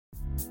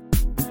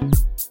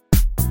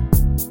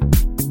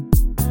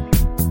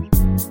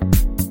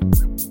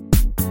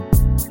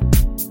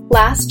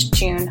Last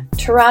June,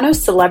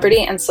 Toronto's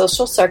celebrity and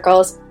social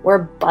circles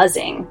were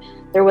buzzing.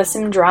 There was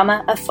some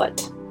drama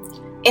afoot.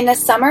 In the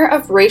summer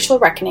of racial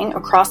reckoning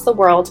across the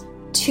world,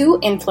 two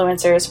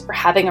influencers were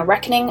having a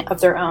reckoning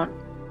of their own.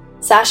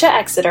 Sasha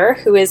Exeter,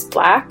 who is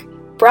Black,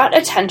 brought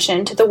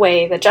attention to the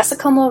way that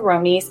Jessica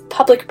Mulroney's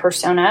public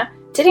persona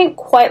didn't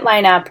quite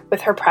line up with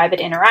her private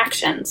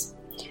interactions.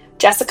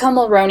 Jessica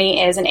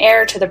Mulroney is an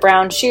heir to the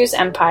Brown Shoes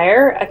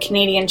Empire, a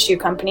Canadian shoe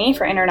company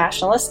for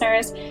international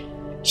listeners.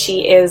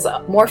 She is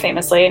more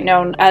famously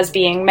known as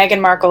being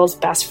Meghan Markle's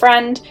best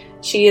friend.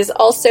 She is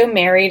also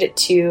married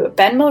to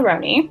Ben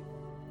Mulroney,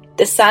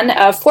 the son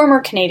of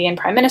former Canadian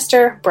Prime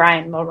Minister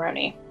Brian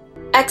Mulroney.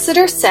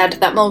 Exeter said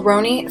that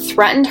Mulroney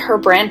threatened her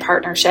brand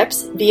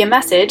partnerships via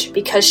message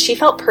because she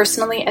felt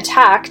personally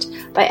attacked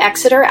by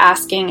Exeter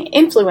asking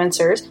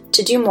influencers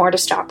to do more to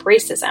stop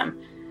racism.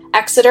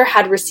 Exeter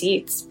had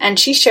receipts, and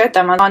she shared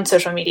them on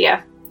social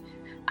media.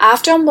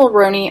 After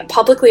Mulroney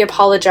publicly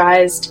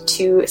apologized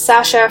to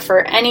Sasha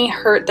for any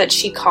hurt that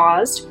she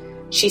caused,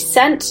 she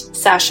sent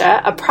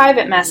Sasha a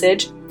private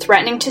message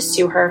threatening to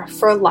sue her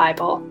for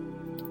libel.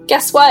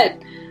 Guess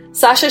what?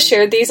 Sasha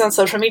shared these on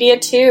social media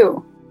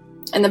too.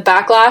 And the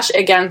backlash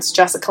against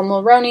Jessica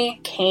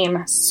Mulroney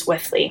came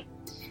swiftly.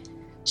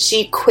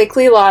 She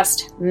quickly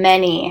lost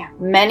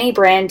many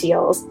brand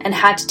deals and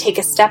had to take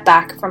a step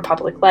back from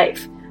public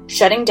life,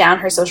 shutting down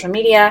her social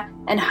media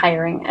and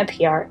hiring a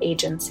PR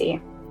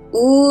agency.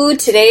 Ooh,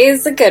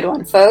 today's a good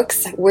one,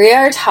 folks. We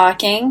are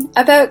talking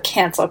about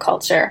cancel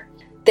culture.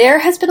 There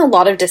has been a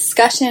lot of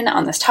discussion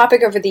on this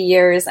topic over the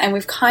years, and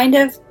we've kind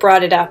of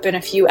brought it up in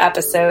a few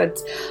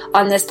episodes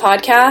on this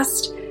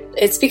podcast.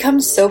 It's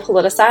become so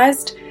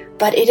politicized,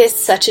 but it is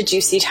such a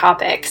juicy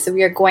topic, so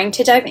we are going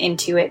to dive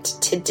into it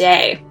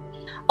today.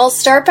 I'll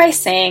start by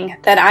saying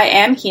that I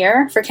am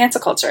here for cancel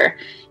culture.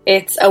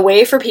 It's a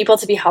way for people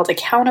to be held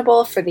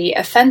accountable for the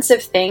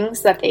offensive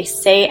things that they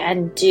say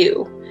and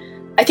do.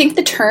 I think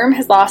the term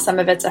has lost some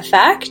of its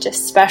effect,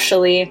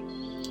 especially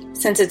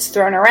since it's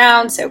thrown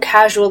around so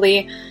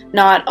casually,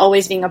 not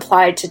always being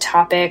applied to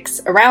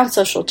topics around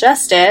social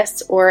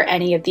justice or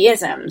any of the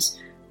isms,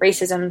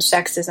 racism,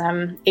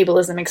 sexism,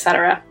 ableism,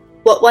 etc.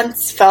 What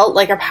once felt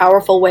like a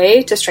powerful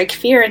way to strike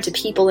fear into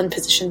people in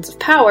positions of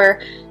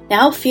power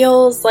now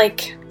feels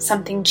like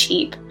something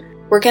cheap.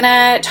 We're going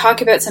to talk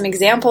about some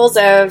examples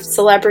of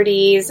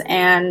celebrities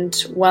and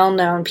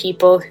well-known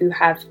people who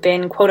have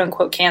been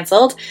quote-unquote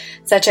canceled,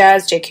 such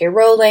as J.K.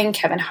 Rowling,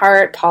 Kevin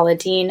Hart, Paula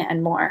Deen,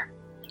 and more.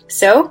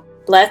 So,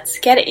 let's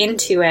get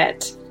into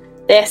it.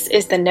 This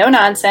is the No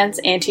Nonsense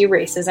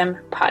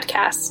Anti-Racism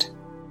Podcast.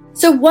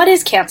 So what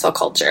is cancel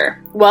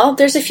culture? Well,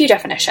 there's a few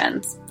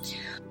definitions.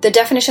 The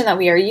definition that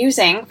we are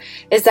using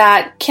is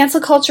that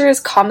cancel culture is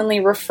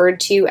commonly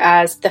referred to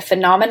as the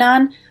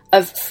phenomenon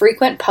of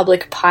frequent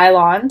public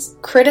pile-ons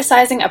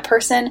criticizing a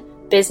person,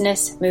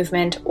 business,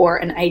 movement, or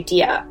an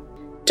idea.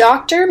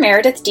 Dr.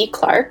 Meredith D.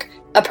 Clark,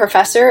 a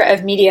professor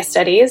of media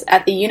studies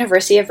at the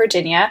University of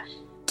Virginia,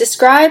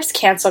 describes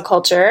cancel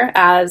culture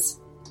as,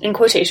 in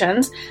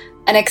quotations,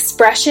 an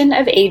expression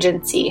of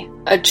agency,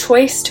 a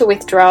choice to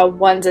withdraw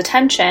one's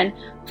attention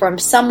from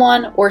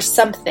someone or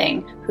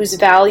something whose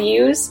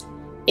values,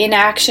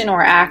 inaction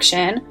or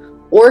action,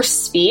 or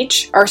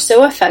speech are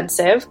so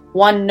offensive,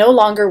 one no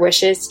longer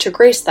wishes to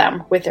grace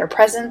them with their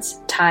presence,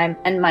 time,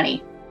 and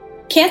money.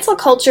 Cancel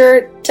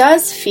culture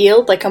does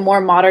feel like a more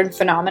modern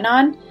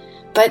phenomenon,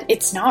 but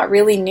it's not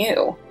really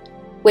new.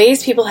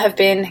 Ways people have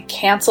been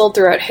canceled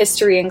throughout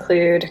history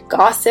include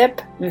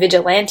gossip,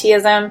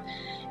 vigilantism,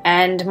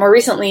 and more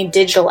recently,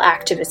 digital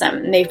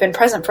activism. They've been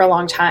present for a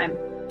long time.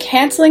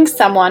 Canceling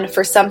someone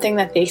for something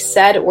that they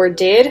said or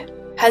did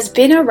has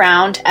been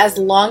around as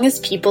long as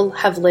people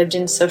have lived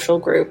in social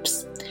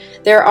groups.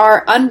 There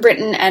are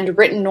unwritten and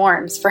written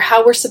norms for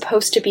how we're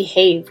supposed to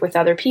behave with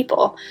other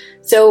people.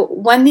 So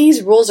when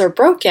these rules are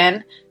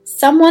broken,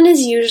 someone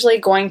is usually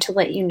going to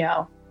let you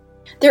know.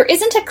 There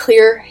isn't a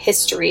clear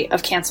history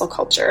of cancel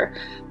culture,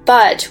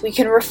 but we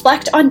can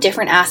reflect on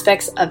different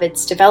aspects of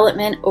its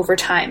development over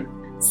time.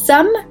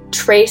 Some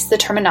trace the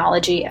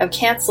terminology of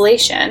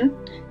cancellation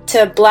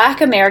to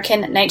Black American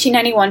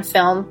 1991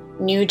 film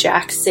New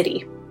Jack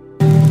City.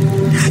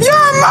 You're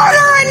a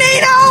murderer,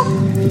 Nino!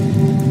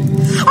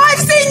 I've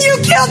seen you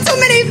kill too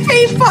many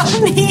people,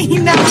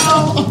 Nino!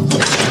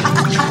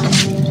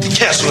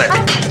 Cancel it.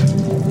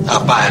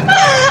 I'll buy it.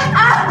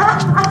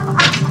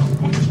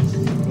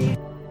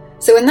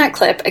 So in that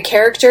clip, a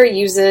character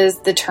uses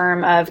the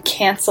term of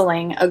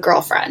canceling a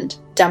girlfriend,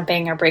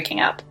 dumping or breaking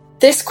up.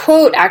 This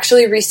quote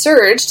actually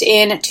resurged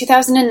in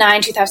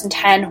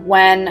 2009-2010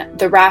 when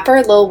the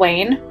rapper Lil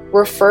Wayne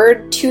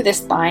referred to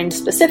this line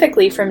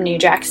specifically from New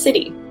Jack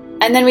City.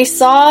 And then we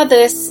saw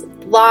this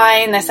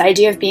line, this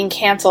idea of being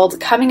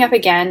canceled, coming up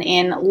again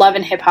in Love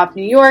and Hip Hop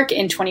New York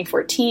in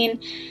 2014,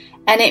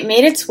 and it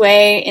made its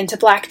way into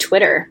Black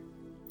Twitter,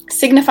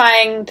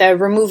 signifying the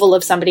removal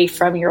of somebody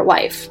from your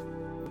life.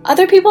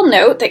 Other people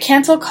note that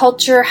cancel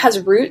culture has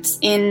roots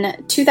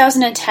in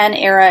 2010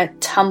 era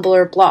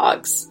Tumblr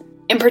blogs.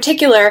 In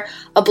particular,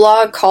 a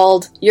blog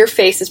called Your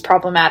Face is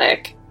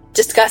Problematic.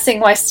 discussing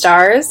why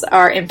stars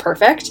are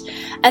imperfect,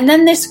 and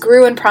then this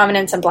grew in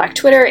prominence on Black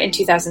Twitter in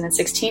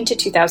 2016 to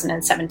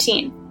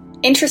 2017.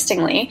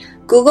 Interestingly,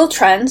 Google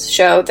Trends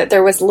show that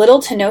there was little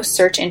to no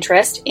search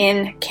interest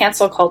in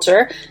cancel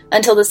culture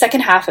until the second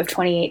half of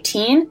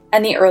 2018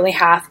 and the early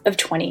half of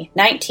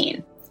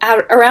 2019.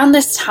 Around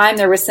this time,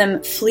 there was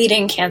some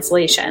fleeting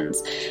cancellations.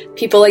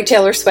 People like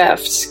Taylor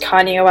Swift,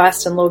 Kanye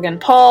West, and Logan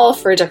Paul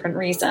for different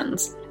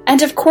reasons.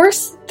 And of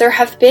course, there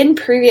have been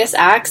previous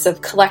acts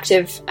of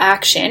collective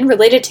action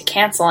related to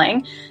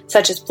canceling,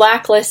 such as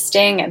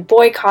blacklisting and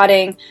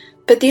boycotting,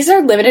 but these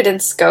are limited in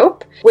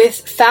scope,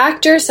 with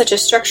factors such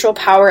as structural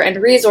power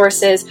and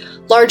resources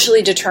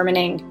largely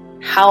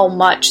determining how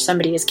much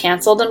somebody is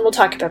canceled, and we'll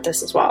talk about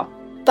this as well.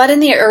 But in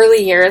the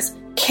early years,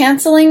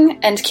 canceling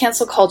and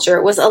cancel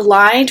culture was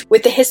aligned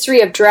with the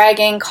history of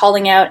dragging,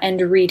 calling out,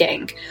 and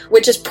reading,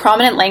 which is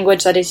prominent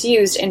language that is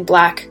used in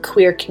Black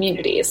queer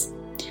communities.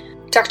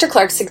 Dr.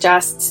 Clark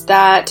suggests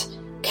that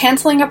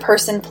canceling a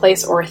person,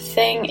 place, or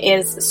thing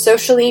is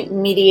socially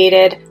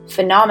mediated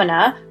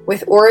phenomena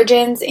with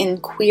origins in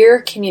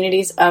queer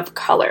communities of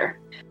color.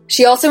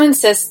 She also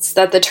insists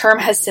that the term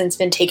has since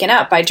been taken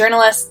up by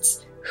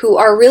journalists who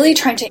are really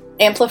trying to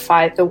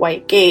amplify the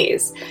white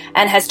gaze,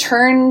 and has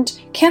turned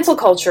cancel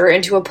culture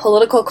into a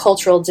political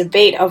cultural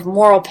debate of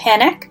moral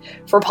panic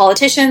for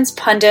politicians,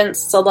 pundits,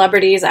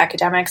 celebrities,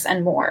 academics,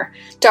 and more.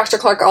 Dr.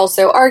 Clark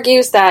also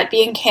argues that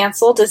being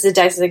canceled is a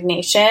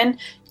designation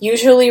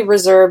usually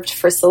reserved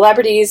for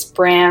celebrities,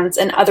 brands,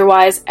 and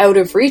otherwise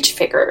out-of-reach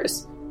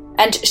figures,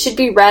 and should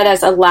be read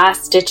as a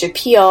last-ditch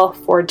appeal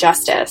for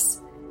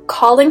justice.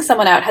 Calling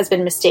someone out has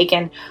been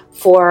mistaken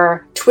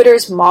for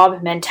Twitter's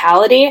mob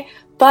mentality,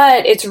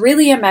 but it's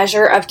really a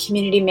measure of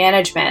community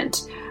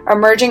management,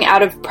 emerging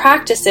out of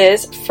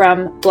practices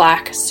from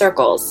Black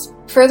circles.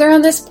 Further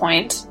on this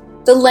point,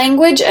 the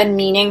language and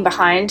meaning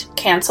behind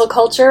cancel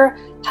culture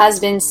has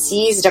been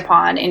seized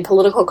upon in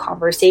political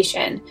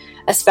conversation,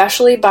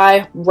 especially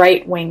by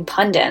right-wing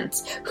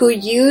pundits, who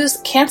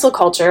use cancel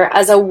culture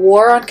as a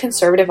war on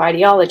conservative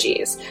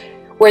ideologies,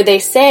 where they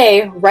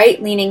say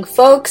right-leaning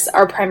folks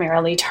are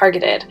primarily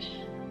targeted.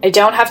 I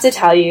don't have to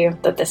tell you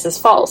that this is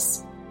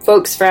false.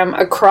 Folks from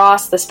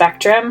across the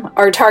spectrum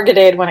are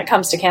targeted when it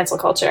comes to cancel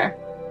culture.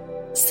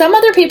 Some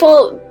other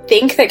people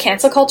think that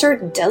cancel culture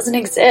doesn't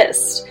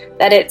exist,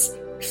 that it's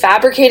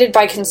fabricated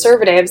by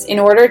conservatives in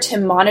order to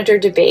monitor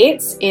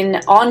debates in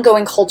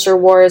ongoing culture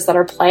wars that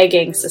are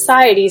plaguing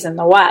societies in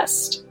the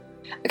West.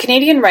 A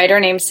Canadian writer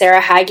named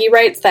Sarah Hagi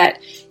writes that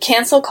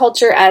cancel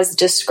culture as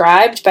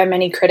described by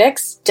many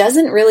critics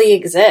doesn't really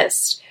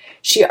exist.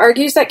 She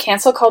argues that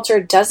cancel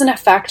culture doesn't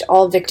affect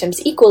all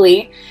victims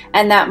equally,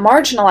 and that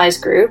marginalized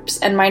groups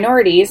and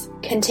minorities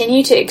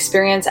continue to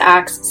experience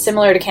acts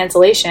similar to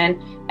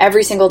cancellation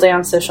every single day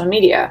on social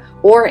media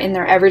or in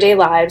their everyday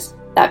lives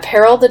that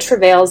peril the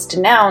travails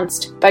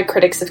denounced by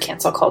critics of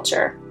cancel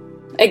culture.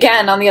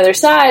 Again, on the other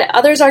side,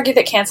 others argue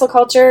that cancel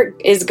culture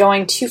is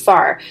going too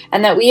far,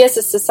 and that we as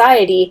a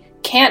society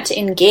can't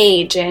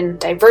engage in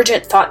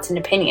divergent thoughts and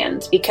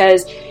opinions,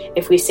 because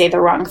if we say the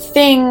wrong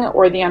thing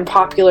or the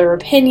unpopular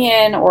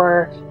opinion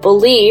or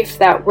belief,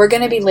 that we're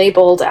going to be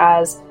labeled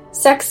as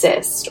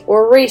sexist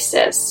or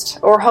racist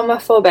or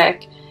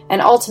homophobic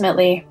and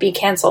ultimately be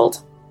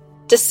canceled.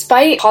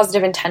 Despite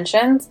positive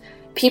intentions,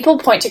 people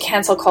point to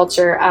cancel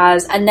culture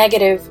as a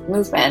negative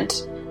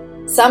movement.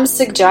 Some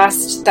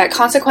suggest that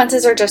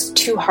consequences are just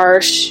too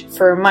harsh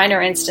for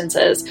minor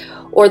instances,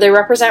 or they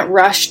represent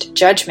rushed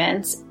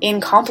judgments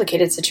in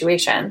complicated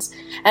situations,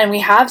 and we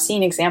have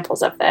seen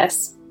examples of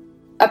this.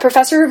 A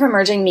professor of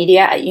emerging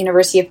media at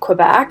University of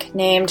Quebec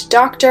named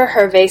Dr.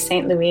 Hervé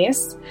St.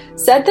 Louis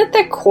said that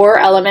the core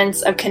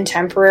elements of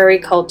contemporary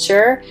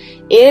culture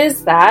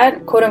is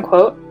that,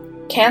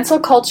 quote-unquote, cancel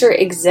culture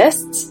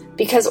exists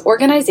because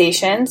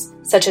organizations,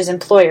 such as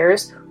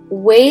employers,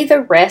 weigh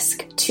the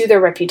risk to their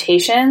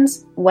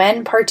reputations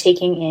when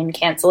partaking in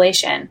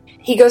cancellation.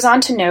 He goes on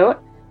to note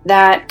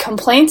that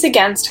complaints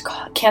against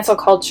cancel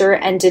culture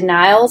and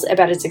denials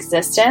about its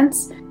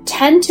existence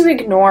tend to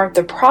ignore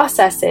the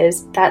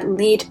processes that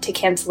lead to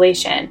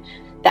cancellation,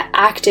 the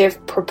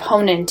active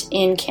proponent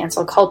in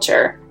cancel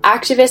culture.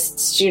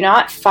 Activists do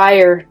not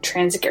fire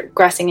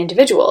transgressing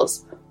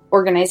individuals.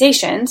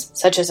 Organizations,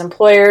 such as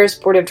employers,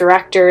 board of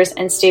directors,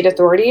 and state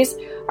authorities,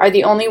 are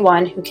the only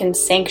one who can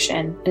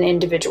sanction an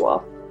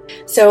individual.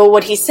 So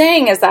what he's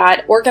saying is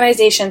that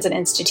organizations and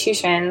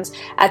institutions,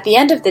 at the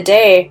end of the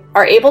day,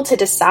 are able to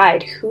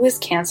decide who is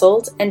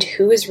canceled and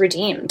who is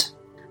redeemed.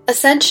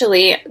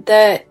 Essentially,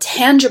 the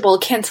tangible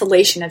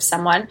cancellation of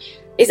someone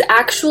is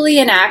actually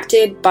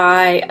enacted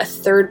by a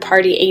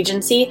third-party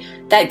agency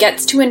that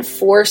gets to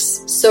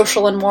enforce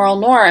social and moral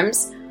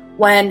norms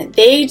when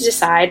they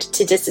decide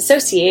to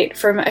disassociate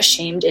from a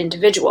shamed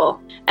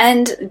individual.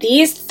 And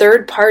these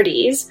third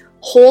parties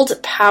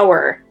hold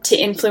power to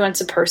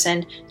influence a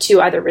person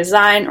to either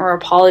resign or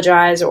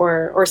apologize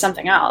or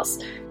something else.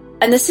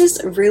 And this is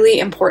a really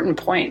important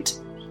point.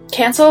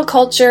 Cancel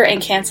culture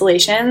and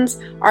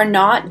cancellations are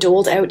not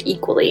doled out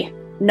equally.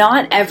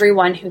 Not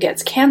everyone who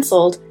gets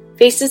canceled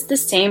faces the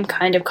same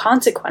kind of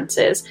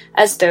consequences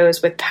as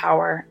those with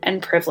power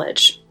and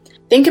privilege.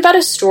 Think about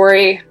a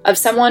story of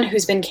someone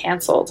who's been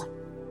canceled.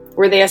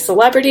 Were they a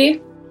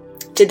celebrity?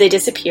 Did they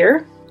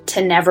disappear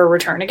to never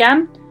return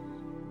again?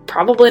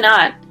 Probably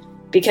not,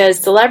 because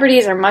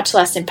celebrities are much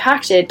less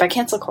impacted by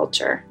cancel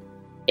culture.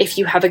 If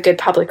you have a good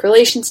public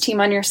relations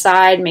team on your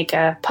side, make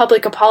a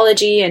public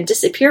apology, and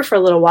disappear for a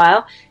little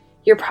while,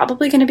 you're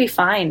probably going to be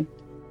fine.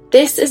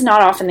 This is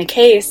not often the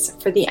case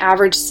for the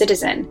average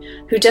citizen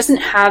who doesn't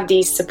have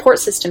these support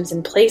systems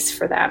in place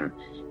for them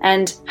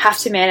and have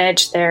to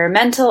manage their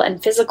mental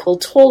and physical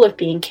toll of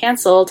being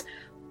canceled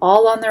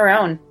all on their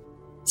own.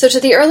 So to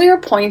the earlier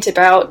point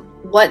about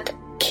what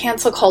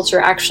cancel culture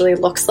actually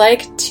looks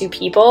like to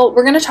people,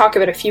 we're going to talk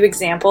about a few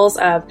examples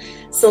of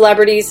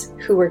celebrities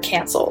who were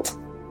canceled.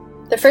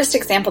 The first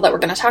example that we're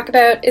going to talk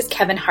about is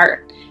Kevin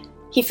Hart.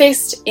 He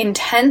faced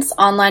intense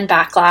online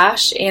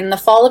backlash in the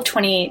fall of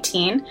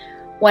 2018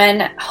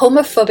 when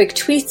homophobic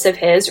tweets of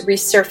his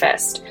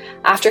resurfaced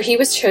after he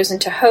was chosen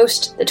to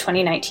host the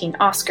 2019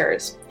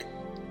 Oscars.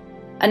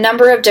 A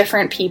number of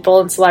different people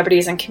and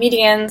celebrities and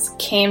comedians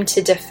came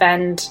to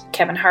defend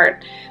Kevin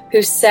Hart,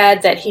 who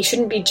said that he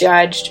shouldn't be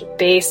judged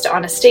based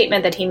on a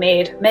statement that he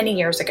made many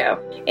years ago.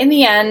 In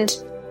the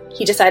end,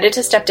 he decided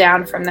to step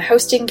down from the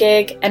hosting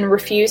gig and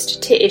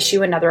refused to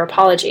issue another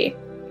apology.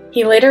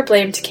 He later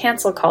blamed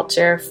cancel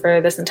culture for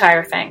this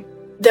entire thing.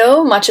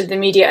 Though much of the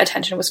media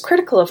attention was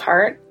critical of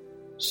Hart,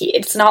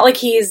 it's not like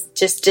he's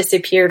just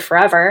disappeared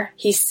forever.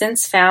 He's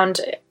since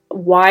found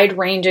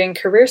wide-ranging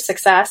career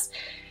success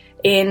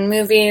in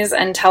movies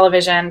and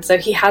television, so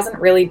he hasn't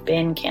really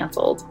been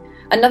canceled.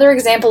 Another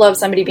example of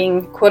somebody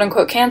being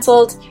quote-unquote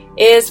canceled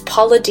is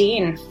Paula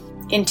Deen.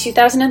 In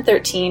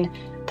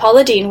 2013,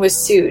 Paula Deen was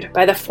sued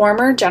by the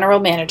former general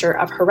manager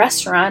of her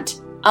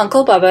restaurant,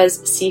 Uncle Bubba's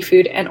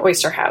Seafood and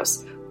Oyster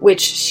House,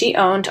 which she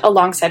owned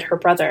alongside her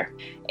brother.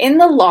 In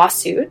the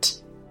lawsuit,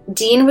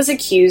 Deen was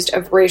accused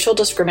of racial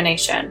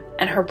discrimination,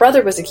 and her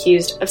brother was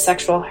accused of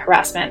sexual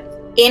harassment.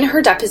 In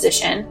her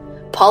deposition,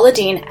 Paula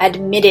Deen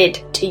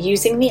admitted to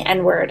using the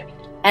N-word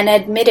and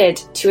admitted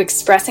to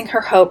expressing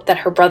her hope that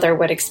her brother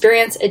would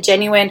experience a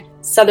genuine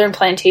Southern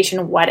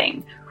plantation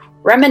wedding,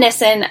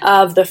 reminiscent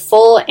of the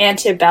full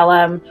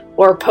antebellum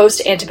or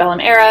post-antebellum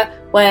era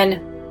when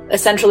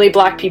essentially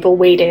black people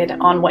waited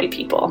on white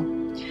people.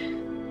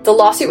 The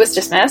lawsuit was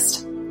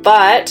dismissed,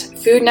 but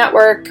Food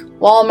Network,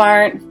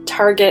 Walmart,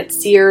 Target,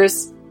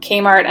 Sears,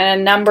 Kmart,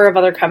 and a number of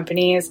other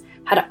companies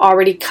had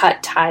already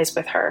cut ties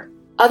with her.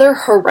 Other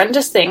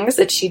horrendous things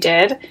that she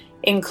did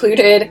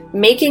included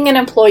making an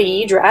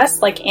employee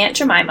dress like Aunt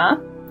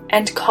Jemima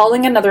and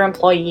calling another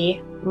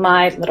employee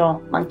My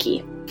Little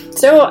Monkey.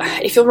 So,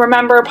 if you'll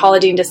remember, Paula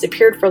Deen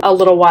disappeared for a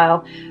little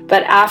while,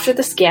 but after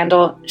the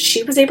scandal,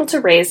 she was able to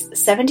raise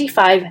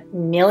 $75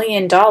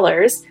 million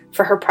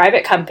for her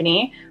private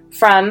company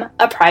from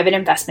a private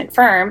investment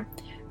firm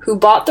who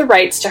bought the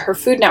rights to her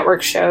Food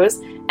Network shows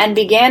and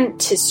began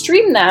to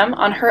stream them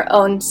on her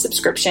own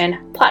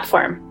subscription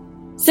platform.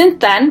 Since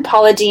then,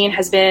 Paula Deen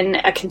has been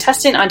a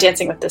contestant on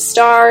Dancing with the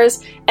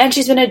Stars, and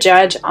she's been a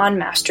judge on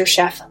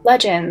MasterChef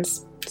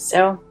Legends,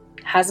 so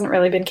hasn't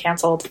really been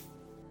canceled.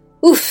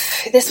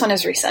 Oof, this one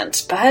is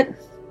recent,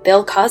 but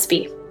Bill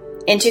Cosby.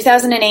 In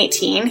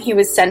 2018, he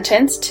was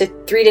sentenced to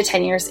 3 to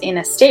 10 years in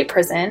a state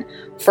prison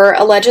for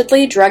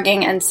allegedly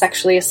drugging and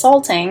sexually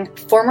assaulting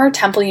former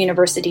Temple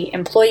University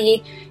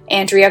employee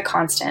Andrea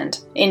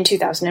Constant in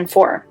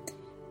 2004.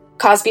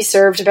 Cosby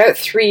served about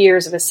 3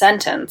 years of his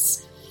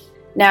sentence.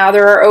 Now,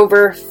 there are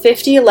over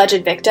 50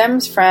 alleged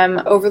victims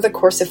from over the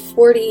course of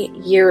 40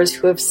 years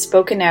who have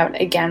spoken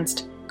out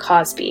against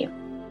Cosby.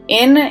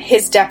 In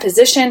his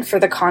deposition for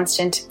the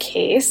Constant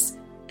case,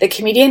 the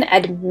comedian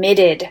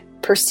admitted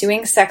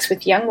pursuing sex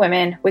with young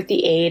women with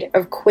the aid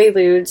of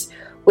Quaaludes,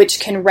 which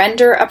can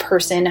render a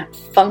person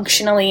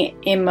functionally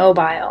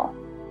immobile.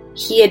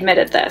 He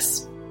admitted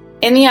this.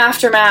 In the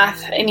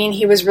aftermath,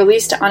 he was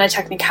released on a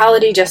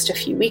technicality just a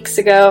few weeks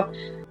ago.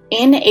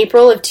 In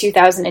April of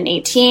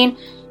 2018,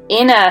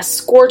 in a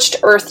scorched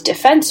earth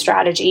defense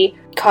strategy,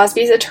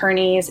 Cosby's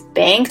attorneys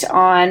banked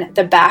on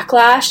the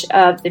backlash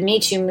of the Me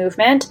Too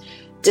movement,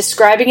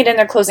 describing it in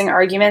their closing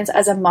arguments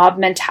as a mob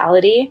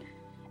mentality,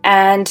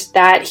 and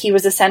that he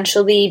was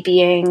essentially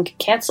being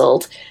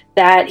canceled,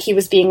 that he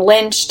was being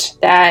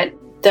lynched, that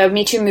the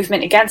Me Too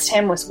movement against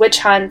him was witch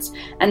hunts,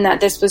 and that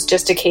this was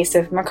just a case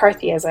of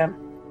McCarthyism.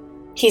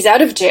 He's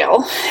out of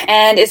jail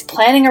and is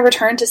planning a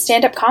return to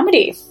stand-up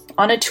comedy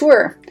on a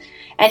tour.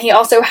 And he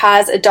also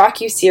has a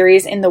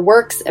docu-series in the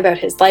works about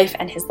his life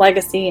and his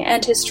legacy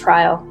and his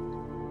trial.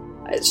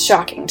 It's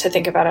shocking to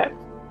think about it.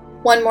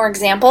 One more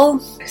example,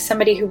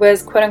 somebody who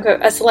was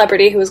quote-unquote, a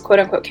celebrity who was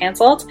quote-unquote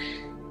canceled,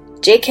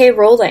 J.K.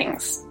 Rowling.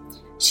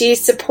 She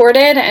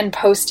supported and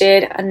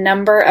posted a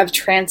number of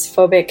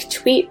transphobic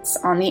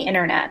tweets on the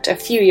internet a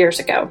few years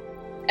ago.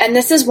 And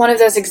this is one of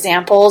those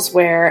examples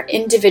where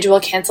individual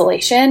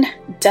cancellation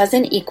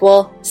doesn't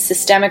equal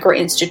systemic or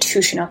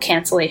institutional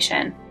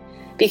cancellation.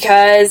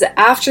 because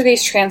after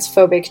these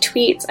transphobic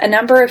tweets, a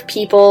number of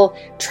people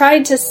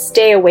tried to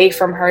stay away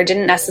from her,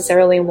 didn't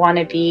want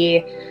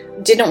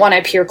to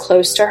appear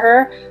close to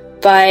her,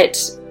 but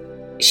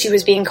she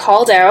was being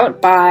called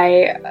out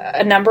by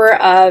a number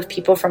of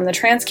people from the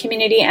trans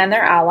community and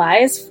their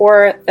allies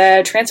for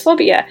the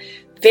transphobia.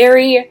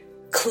 Very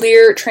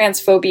clear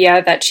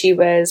transphobia that she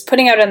was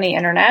putting out on the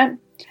internet.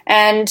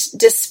 And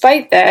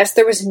despite this,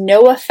 there was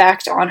no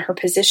effect on her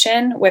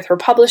position with her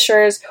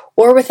publishers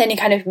or with any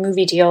kind of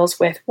movie deals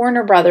with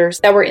Warner Brothers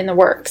that were in the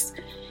works.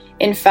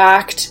 In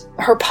fact,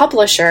 her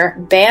publisher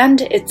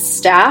banned its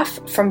staff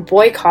from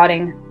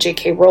boycotting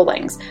J.K.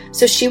 Rowling's,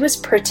 so she was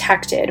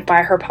protected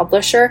by her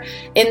publisher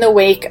in the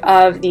wake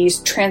of these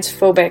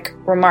transphobic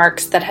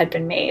remarks that had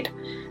been made.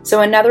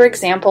 So another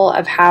example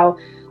of how,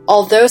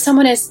 although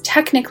someone is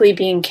technically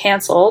being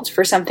canceled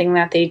for something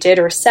that they did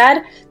or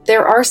said,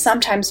 there are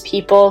sometimes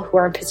people who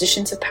are in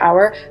positions of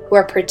power who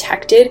are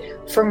protected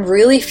from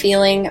really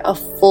feeling a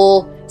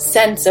full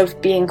sense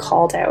of being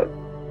called out.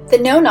 The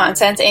No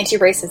Nonsense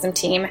Anti-Racism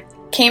team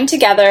came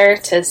together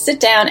to sit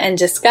down and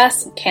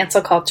discuss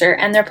cancel culture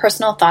and their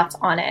personal thoughts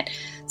on it.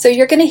 So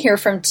you're going to hear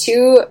from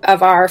two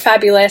of our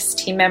fabulous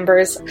team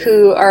members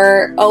who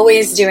are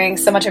always doing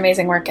so much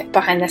amazing work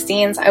behind the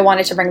scenes. I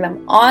wanted to bring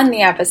them on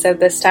the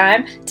episode this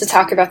time to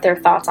talk about their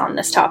thoughts on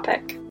this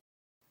topic.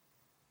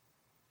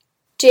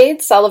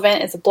 Jade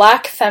Sullivan is a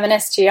Black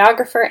feminist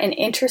geographer and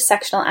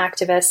intersectional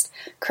activist,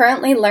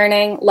 currently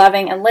learning,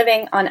 loving, and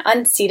living on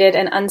unceded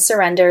and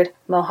unsurrendered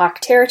Mohawk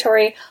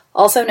territory,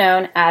 also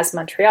known as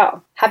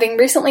Montreal. Having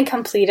recently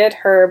completed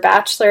her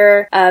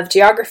Bachelor of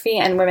Geography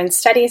and Women's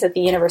Studies at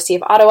the University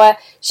of Ottawa,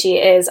 she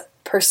is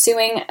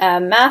pursuing a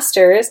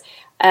master's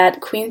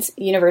at Queen's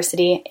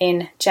University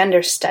in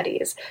Gender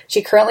Studies.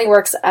 She currently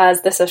works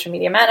as the social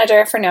media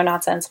manager for No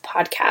Nonsense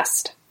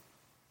podcast.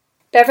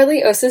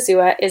 Beverly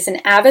Osazua is an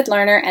avid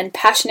learner and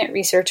passionate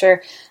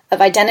researcher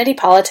of identity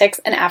politics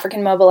and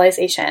African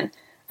mobilization.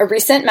 A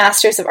recent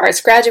Masters of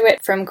Arts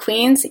graduate from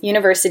Queen's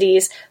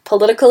University's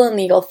Political and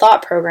Legal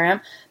Thought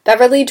program,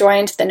 Beverly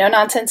joined the No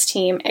Nonsense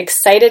team,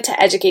 excited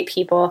to educate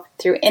people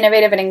through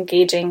innovative and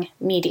engaging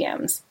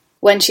mediums.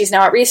 When she's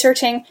not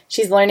researching,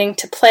 she's learning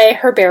to play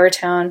her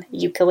baritone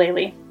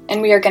ukulele.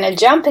 And we are going to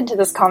jump into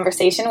this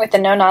conversation with the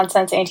No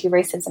Nonsense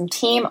Anti-Racism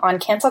team on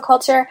cancel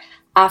culture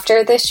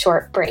after this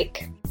short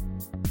break.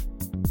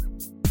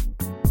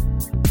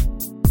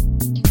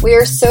 We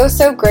are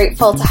so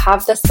grateful to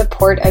have the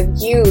support of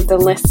you, the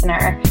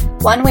listener.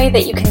 One way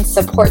that you can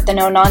support the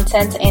No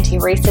Nonsense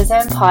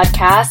Anti-Racism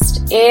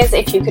podcast is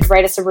if you could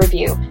write us a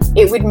review.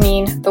 It would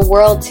mean the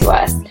world to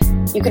us.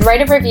 You could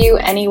write a review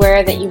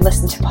anywhere that you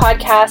listen to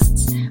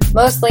podcasts,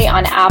 mostly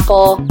on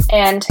Apple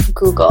and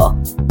Google.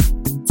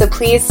 So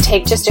please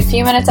take just a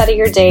few minutes out of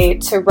your day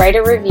to write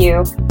a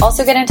review.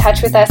 Also get in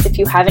touch with us if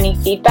you have any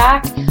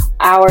feedback.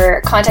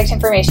 Our contact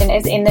information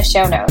is in the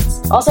show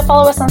notes. Also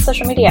follow us on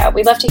social media.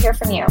 We'd love to hear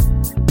from you.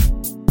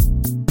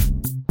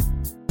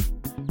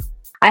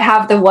 I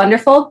have the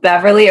wonderful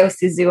Beverly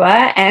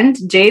Osazua and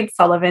Jade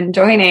Sullivan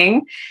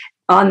joining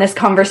on this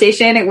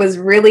conversation. It was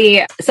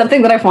really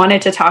something that I've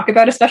wanted to talk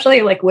about,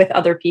 especially like with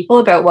other people,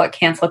 about what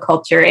cancel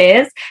culture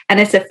is and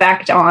its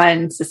effect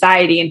on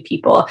society and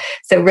people.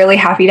 So really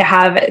happy to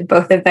have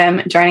both of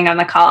them joining on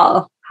the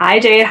call. Hi,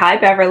 Jade. Hi,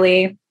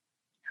 Beverly.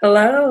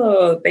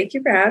 Hello. Thank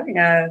you for having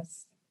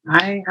us.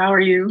 Hi, how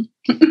are you?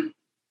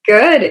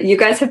 Good. You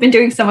guys have been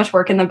doing so much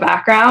work in the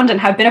background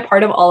and have been a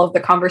part of all of the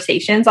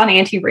conversations on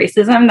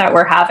anti-racism that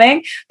we're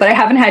having, but I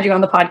haven't had you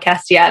on the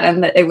podcast yet,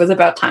 and it was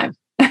about time.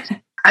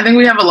 I think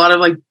we have a lot of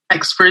like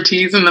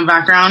expertise in the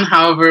background.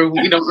 However,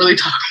 we don't really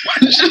talk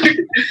much.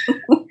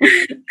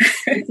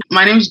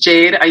 My name is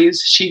Jade. I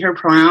use she, her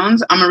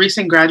pronouns. I'm a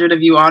recent graduate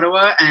of U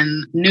Ottawa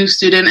and new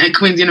student at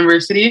Queen's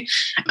University.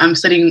 I'm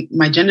studying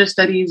gender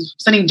studies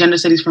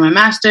for my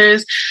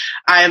master's.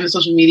 I am the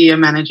social media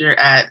manager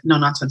at No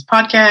Nonsense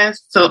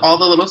Podcast. So all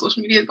the little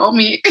social media is all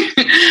me.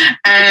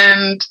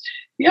 And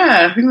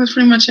yeah, I think that's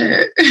pretty much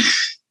it.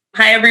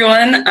 Hi,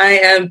 everyone. I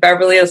am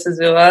Beverly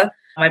Osazua.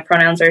 My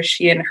pronouns are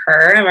she and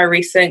her. I'm a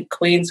recent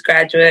Queen's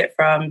graduate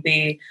from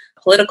the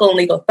Political and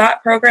Legal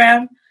Thought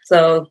program.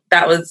 So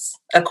that was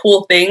a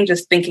cool thing,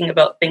 just thinking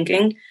about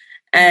thinking.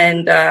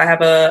 And I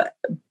have a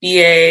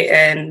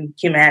BA in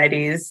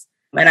humanities.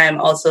 And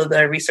I'm also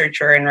the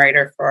researcher and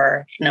writer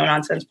for No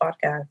Nonsense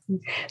Podcast.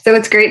 So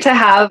it's great to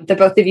have the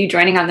both of you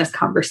joining on this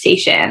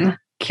conversation.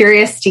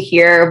 Curious to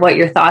hear what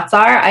your thoughts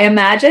are. I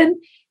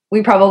imagine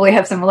we probably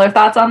have similar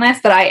thoughts on this,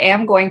 but I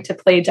am going to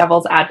play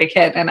devil's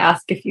advocate and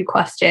ask a few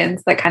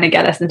questions that kind of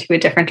get us into a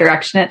different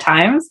direction at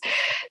times.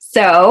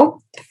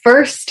 So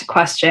first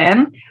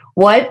question,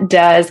 what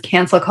does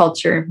cancel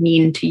culture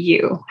mean to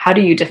you? How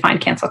do you define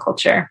cancel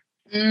culture?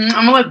 I'm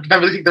going to let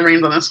Beverly take the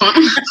reins on this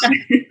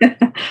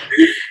one.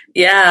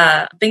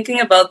 Yeah, thinking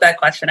about that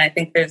question, I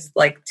think there's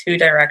like two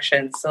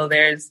directions. So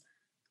there's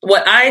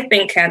what I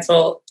think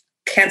cancel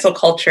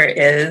culture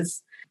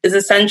is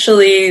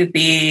essentially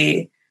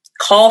the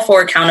call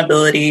for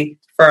accountability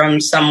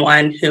from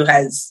someone who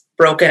has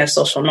broken a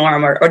social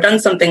norm or done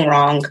something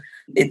wrong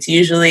It's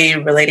usually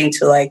relating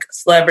to like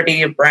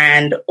celebrity, a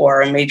brand,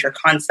 or a major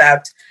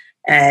concept.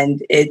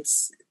 And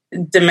it's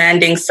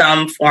demanding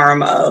some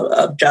form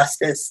of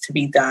justice to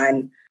be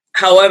done.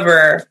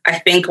 However, I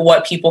think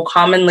what people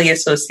commonly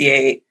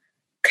associate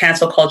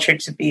cancel culture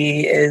to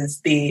be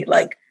is the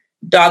like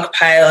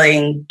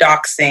dogpiling,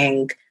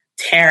 doxing,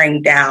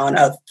 tearing down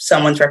of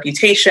someone's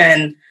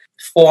reputation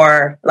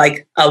for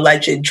like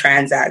alleged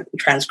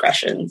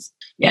transgressions.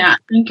 Yeah, I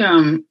think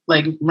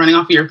like running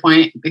off of your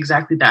point,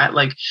 exactly that.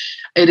 Like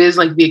it is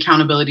like the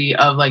accountability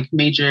of like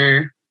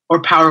major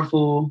or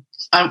powerful,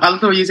 I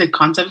don't know where you say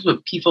concepts,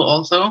 but people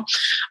also.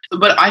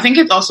 But I think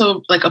it's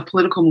also like a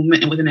political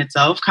movement within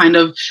itself. Kind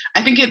of,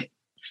 I think it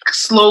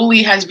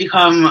slowly has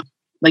become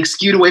like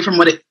skewed away from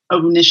what it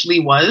initially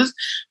was.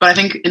 But I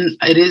think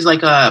it is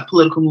like a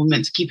political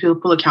movement to keep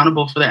people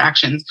accountable for their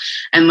actions.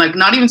 And like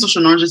not even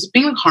social norms, just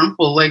being like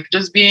harmful, like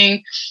just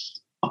being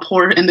a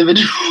poor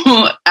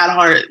individual at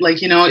heart.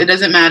 Like, you know, it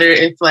doesn't matter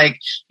if like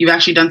you've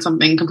actually done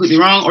something completely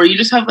wrong or you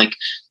just have like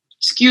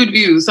skewed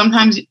views.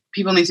 Sometimes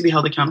people need to be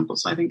held accountable.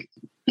 So I think,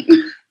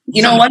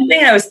 you know, one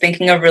thing I was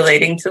thinking of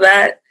relating to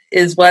that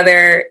is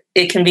whether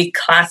it can be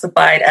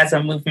classified as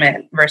a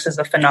movement versus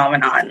a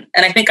phenomenon.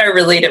 And I think I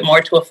relate it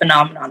more to a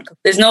phenomenon.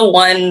 There's no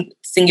one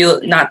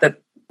singular, not that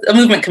a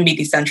movement can be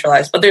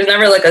decentralized, but there's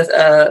never like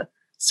a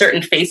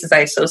certain faces I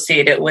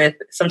associate it with.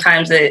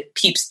 Sometimes it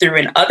peeps through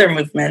in other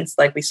movements,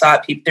 like we saw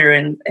it peep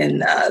through in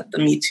the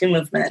Me Too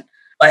movement,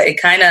 but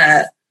it kind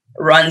of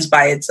runs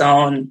by its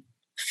own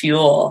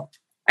fuel.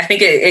 I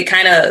think it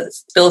kind of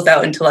spills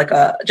out into like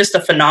just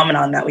a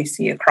phenomenon that we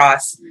see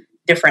across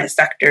different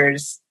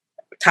sectors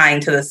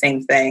tying to the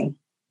same thing.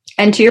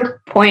 And to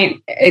your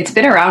point, it's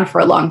been around for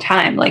a long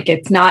time. Like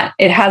it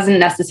hasn't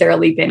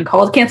necessarily been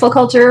called cancel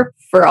culture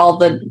for all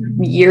the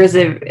years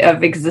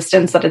of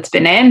existence that it's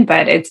been in,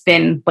 but it's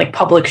been like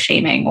public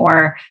shaming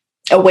or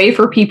a way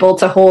for people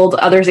to hold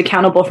others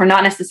accountable for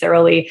not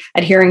necessarily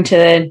adhering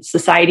to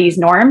society's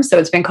norms. So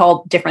it's been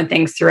called different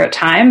things throughout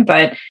time,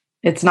 but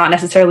it's not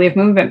necessarily a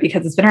movement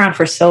because it's been around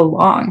for so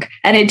long.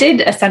 And it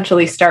did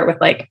essentially start with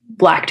like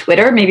Black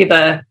Twitter. Maybe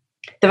the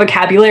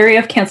vocabulary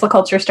of cancel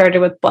culture started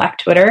with Black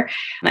Twitter.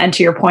 And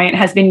to your point,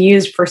 has been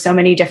used for so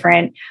many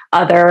different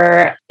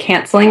other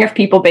canceling of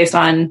people based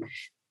on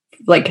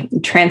like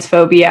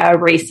transphobia,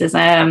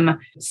 racism,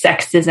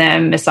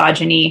 sexism,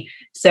 misogyny.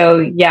 So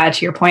yeah,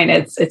 to your point,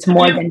 it's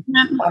more than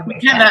can't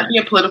that be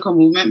a political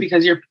movement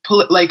because you're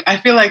like I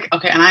feel like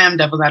okay, and I am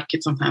devil's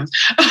advocate sometimes,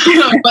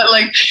 but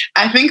like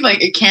I think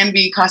like it can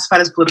be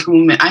classified as a political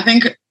movement. I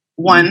think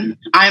one,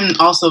 I'm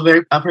also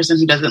a person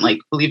who doesn't like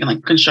believe in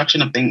like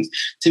construction of things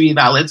to be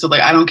valid. So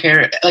like I don't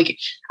care. Like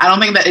I don't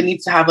think that it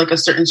needs to have like a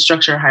certain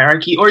structure,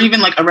 hierarchy, or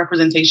even like a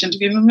representation to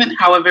be a movement.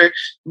 However,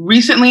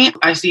 recently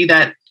I see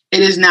that it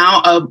is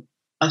now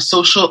a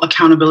social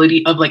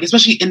accountability of like,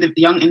 especially in the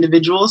young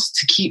individuals,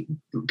 to keep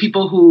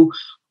people who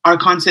are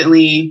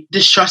constantly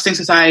distrusting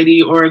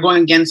society or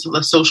going against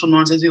the social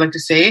norms, as we like to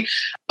say,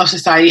 of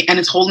society. And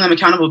it's holding them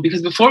accountable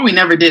because before we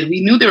never did. We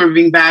knew they were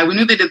being bad. We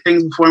knew they did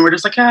things before and we're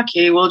just like,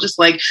 okay, we'll just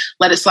like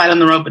let it slide on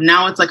the road. But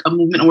now it's like a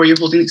movement where you're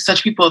holding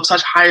such people of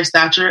such higher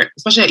stature,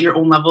 especially at your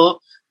own level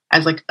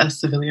as like a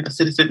civilian, a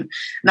citizen,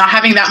 not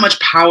having that much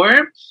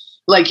power,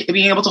 like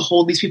being able to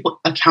hold these people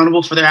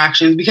accountable for their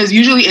actions, because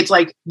usually it's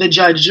like the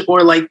judge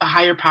or like a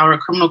higher power, a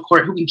criminal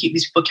court, who can keep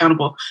these people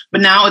accountable.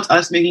 But now it's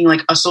us making like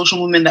a social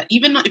movement that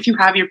even if you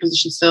have your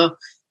position still,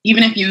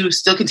 even if you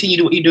still continue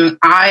to do what you're doing,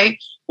 I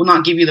will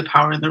not give you the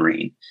power and the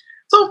reign.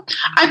 So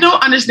I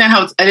don't understand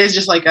how it is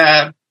just like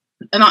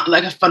not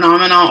like a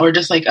phenomenon or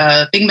just like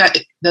a thing that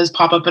does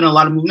pop up in a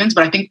lot of movements.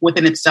 But I think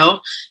within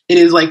itself, it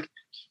is like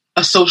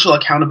a social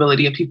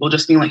accountability of people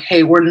just being like,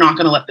 hey, we're not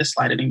going to let this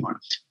slide anymore.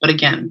 But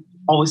again,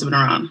 always been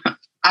around.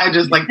 I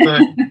just like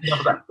the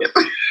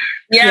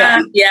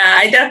yeah.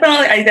 I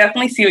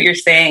definitely see what you're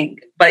saying.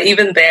 But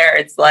even there,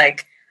 it's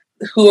like,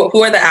 who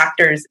are the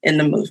actors in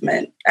the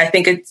movement? I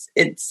think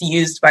it's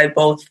used by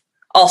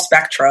all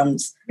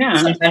spectrums. Yeah.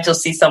 Sometimes you'll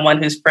see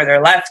someone who's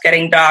further left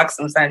getting doxxed.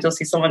 Sometimes you'll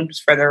see someone who's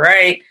further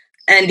right.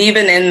 And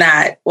even in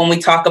that, when we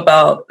talk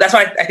about, that's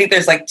why I think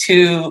there's like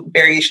two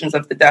variations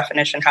of the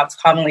definition, how it's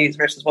commonly used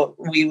versus what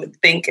we would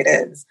think it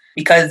is.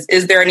 Because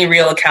is there any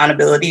real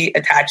accountability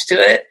attached to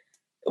it?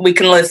 We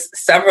can list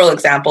several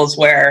examples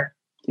where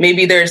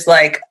maybe there's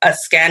like a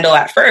scandal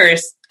at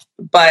first,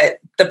 but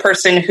the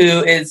person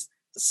who is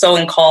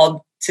so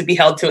called to be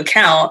held to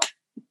account,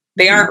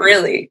 they aren't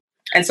really.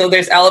 And so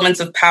there's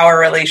elements of power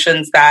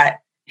relations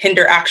that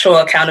hinder actual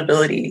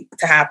accountability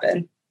to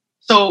happen.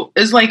 So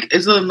is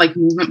the like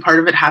movement part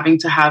of it having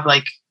to have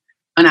like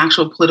an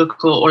actual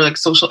political or like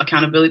social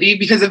accountability?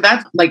 Because if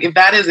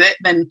that is it,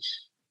 then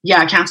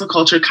yeah, cancel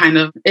culture kind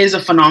of is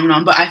a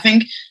phenomenon. But I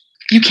think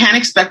you can't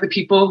expect the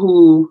people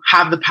who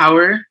have the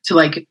power to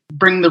like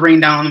bring the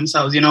rain down on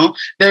themselves, you know?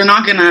 They're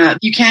not gonna,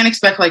 you can't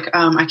expect like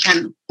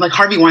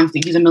Harvey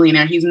Weinstein, he's a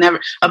millionaire. He's never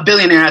a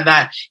billionaire at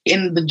that.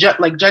 In the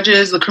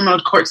judges, the criminal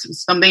court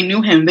system, they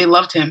knew him, they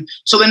loved him.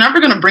 So they're never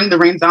gonna bring the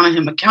reins down on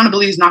him.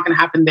 Accountability is not gonna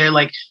happen there.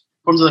 Like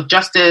forms of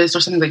justice or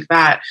something like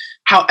that.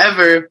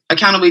 However,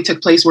 accountability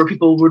took place where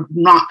people would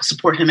not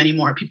support him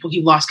anymore. People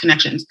he lost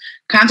connections.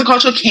 Cancel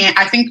culture can't,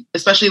 I think,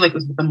 especially like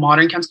with the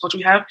modern cancel culture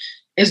we have,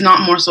 is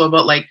not more so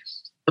about like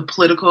the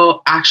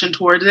political action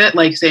towards it,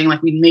 like saying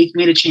like we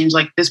made a change,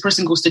 like this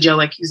person goes to jail,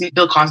 like he's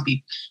Bill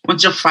Cosby went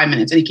to jail for 5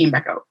 minutes and he came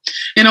back out.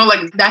 You know,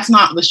 like that's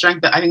not the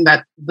strength that I think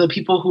that the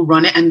people who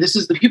run it, and this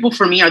is the people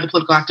for me are the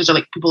political actors, are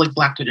like people like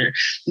Black Twitter,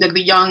 like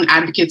the young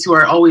advocates who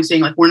are always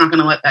saying like we're not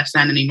going to let that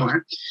stand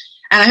anymore.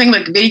 And I think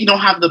like they don't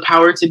have the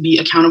power to be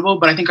accountable,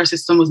 but I think our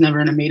system was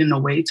never made in a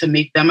way to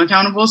make them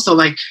accountable. So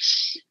like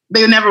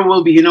they never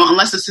will be, you know,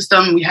 unless the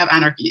system, we have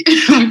anarchy,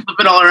 we flip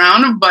it all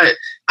around. But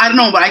I don't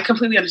know, but I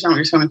completely understand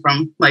where you're coming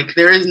from. Like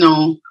there is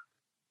no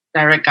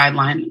direct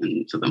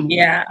guideline to them.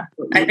 Yeah.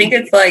 I think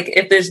it's like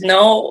if there's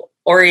no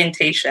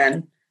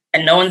orientation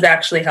and no one's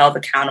actually held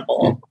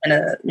accountable in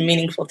a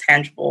meaningful,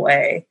 tangible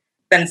way,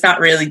 then it's not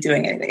really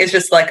doing anything. It's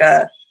just like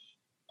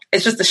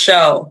it's just a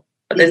show,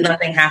 but there's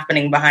nothing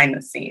happening behind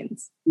the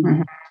scenes.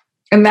 Mm-hmm.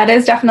 And that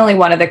is definitely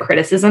one of the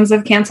criticisms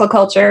of cancel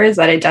culture, is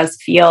that it does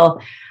feel,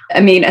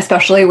 I mean,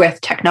 especially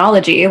with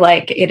technology,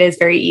 like it is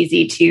very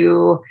easy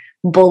to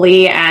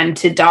bully and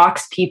to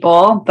dox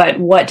people. But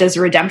what does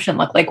redemption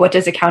look like? What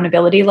does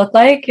accountability look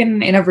like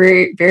in a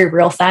very, very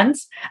real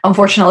sense?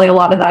 Unfortunately, a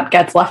lot of that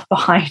gets left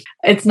behind.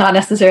 It's not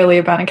necessarily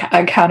about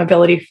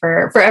accountability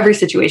for every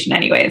situation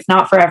anyway. It's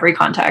not for every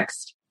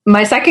context.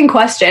 My second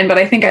question, but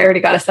I think I already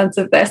got a sense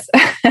of this,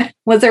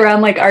 was around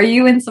like, are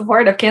you in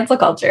support of cancel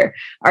culture?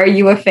 Are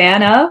you a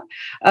fan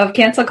of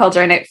cancel culture?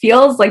 And it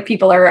feels like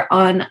people are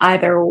on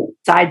either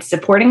side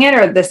supporting it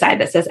or the side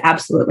that says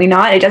absolutely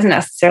not. It doesn't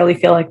necessarily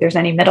feel like there's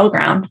any middle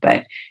ground,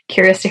 but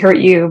curious to hear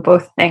what you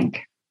both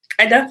think.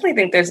 I definitely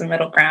think there's a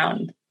middle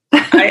ground.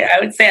 I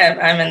would say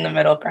I'm in the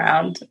middle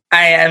ground.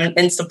 I am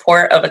in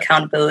support of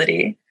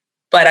accountability,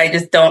 but I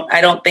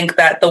don't think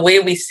that the way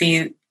we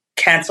see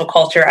cancel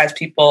culture as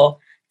people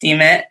deem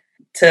it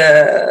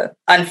to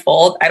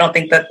unfold, I don't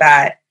think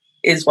that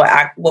is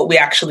what we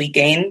actually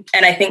gain.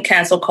 And I think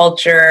cancel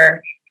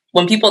culture,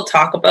 when people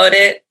talk about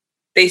it,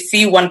 they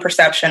see one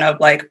perception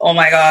of like, oh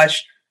my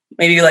gosh,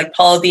 maybe like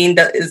Paula Deen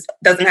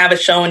doesn't have a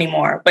show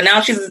anymore, but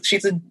now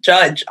she's a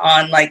judge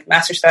on like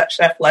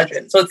MasterChef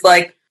Legend. So it's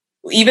like,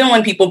 even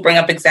when people bring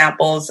up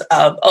examples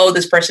of, oh,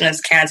 this person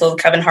is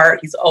canceled, Kevin Hart,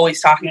 he's always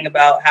talking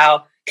about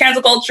how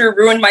cancel culture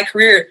ruined my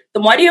career.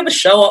 Then why do you have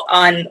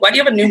why do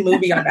you have a new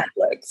movie on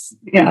Netflix?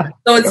 Yeah.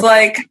 So it's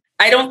like,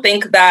 I don't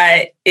think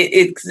that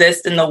it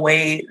exists in the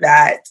way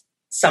that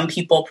some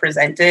people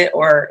present it,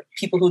 or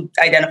people who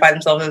identify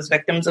themselves as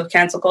victims of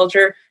cancel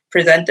culture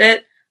present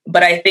it.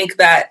 But I think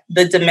that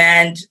the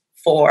demand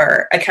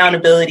for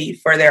accountability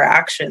for their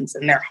actions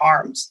and their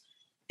harms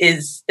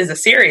is a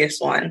serious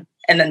one.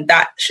 And then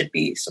that should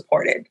be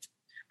supported.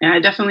 Yeah, I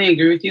definitely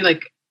agree with you.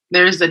 Like,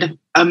 there's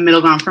a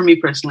middle ground for me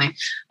personally.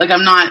 Like,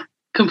 I'm not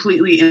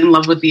completely in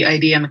love with the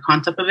idea and the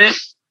concept of it,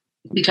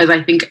 because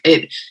I think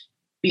it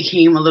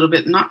became a little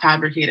bit, not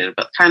fabricated,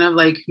 but kind of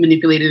like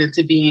manipulated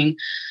into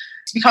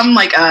it's become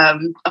like a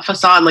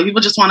facade. Like,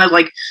 people just want to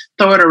like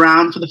throw it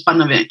around for the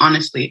fun of it,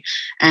 honestly.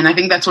 And I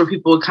think that's where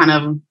people kind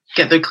of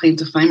get their claim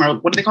to fame, or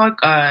what do they call it?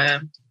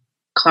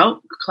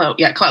 Clout?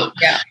 Yeah, clout.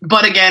 Yeah.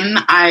 But again,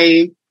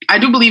 I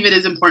do believe it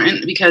is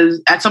important,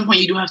 because at some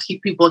point you do have to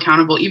keep people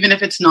accountable, even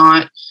if it's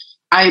not.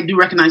 I do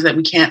recognize that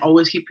we can't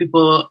always keep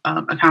people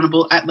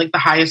accountable at like the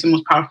highest and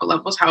most powerful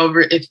levels. However,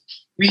 if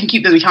we can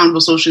keep them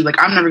accountable socially,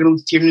 like I'm never going to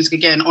listen to your music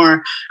again,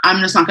 or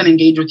I'm just not going to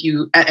engage with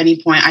you at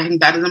any point, I think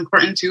that is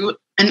important too.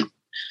 And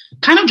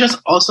kind of just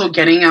also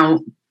getting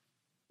out,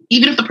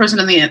 even if the person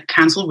doesn't get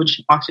canceled, which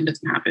often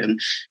doesn't happen,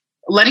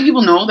 letting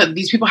people know that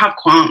these people have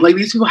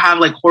these people have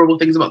like horrible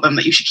things about them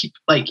that you should keep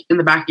like in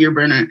the back of your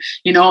burner,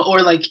 you know,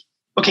 or like,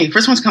 okay,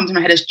 first one's come to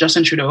my head is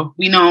Justin Trudeau.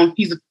 We know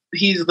he's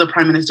the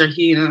prime minister.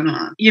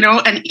 You know,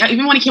 and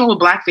even when he came up with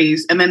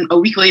blackface, and then a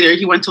week later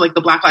he went to like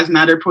the Black Lives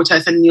Matter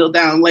protest and kneeled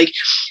down. Like,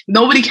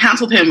 nobody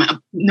canceled him.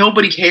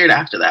 Nobody cared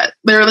after that.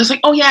 They're just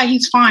like, oh yeah,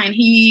 he's fine.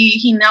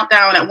 He knelt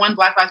down at one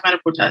Black Lives Matter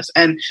protest,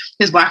 and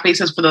his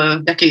blackfaces for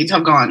the decades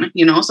have gone.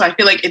 You know, so I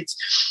feel like it's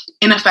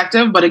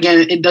ineffective. But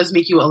again, it does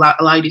make you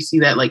allow you to see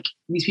that like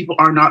these people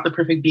are not the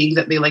perfect beings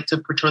that they like to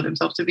portray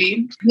themselves to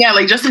be. Yeah,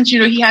 like Justin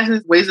Trudeau, he has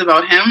his ways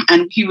about him,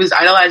 and he was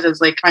idolized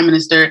as like prime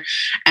minister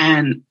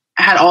and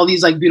had all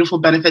these like beautiful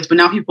benefits, but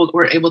now people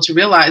were able to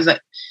realize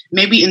that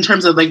maybe in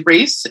terms of like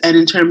race and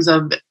in terms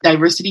of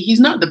diversity, he's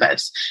not the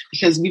best,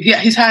 because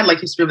he's had like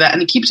history of that,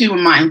 and it keeps you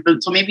in mind.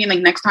 So maybe like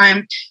next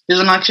time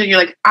there's an election, you're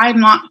like, I'm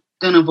not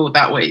going to vote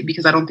that way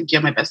because I don't think you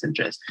have my best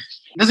interest.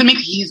 It doesn't mean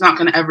he's not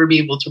going to ever be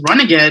able to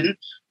run again,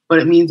 but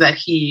it means that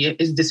he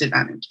is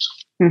disadvantaged.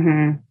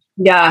 Mm-hmm.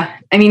 Yeah.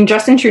 I mean,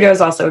 Justin Trudeau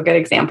is also a good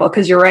example,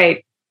 because you're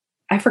right.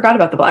 I forgot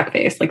about the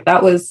blackface. Like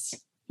that was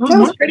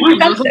pretty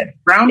offensive.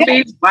 Brown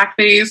face, black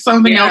face,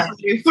 something else.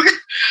 He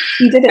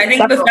did it. I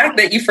think the fact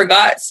that you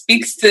forgot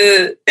speaks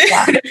to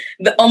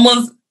the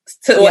almost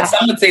to what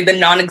some would say the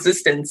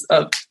non-existence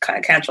of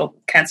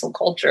cancel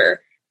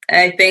culture. And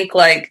I think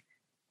like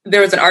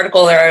there was an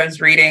article that I was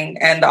reading,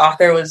 and the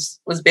author was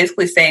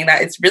basically saying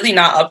that it's really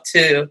not up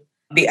to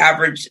the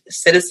average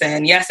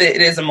citizen. Yes,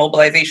 it is a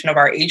mobilization of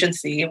our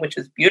agency, which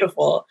is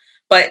beautiful,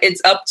 but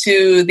it's up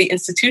to the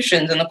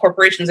institutions and the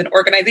corporations and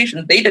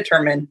organizations. They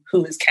determine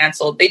who is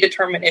canceled. They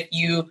determine if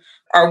you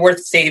are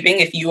worth saving,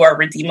 if you are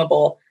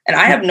redeemable. And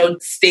I have no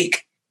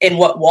stake in who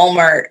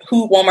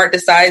Walmart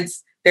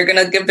decides they're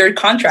going to give their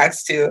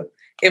contracts to.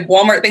 If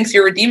Walmart thinks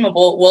you're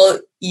redeemable, well,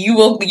 you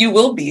will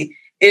be.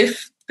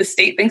 If the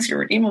state thinks you're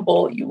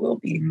redeemable, you will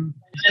be.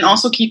 And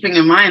also keeping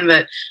in mind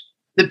that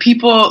the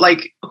people,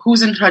 like,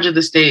 who's in charge of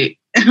the state,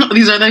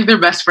 these are like their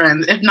best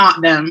friends, if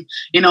not them,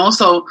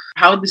 so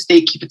how would the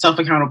state keep itself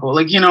accountable?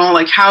 Like,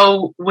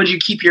 how would you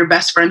keep your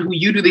best friend who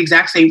you do the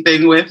exact same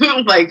thing with, how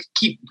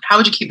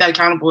would you keep that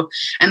accountable?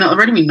 And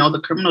already we know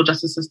the criminal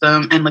justice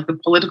system and like the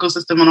political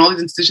system and all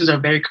these institutions are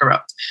very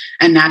corrupt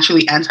and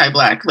naturally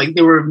anti-Black. Like,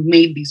 they were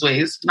made these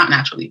ways, not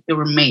naturally, they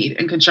were made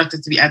and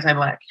constructed to be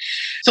anti-Black.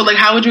 So like,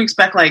 how would you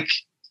expect like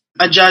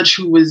a judge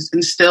who was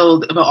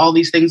instilled about all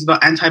these things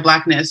about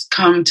anti-Blackness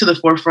come to the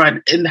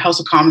forefront in the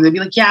House of Commons and be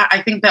like, yeah,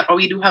 I think that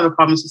we do have a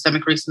problem with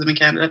systemic racism in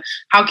Canada.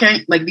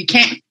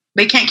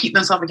 They can't keep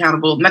themselves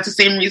accountable. And that's the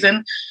same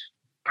reason,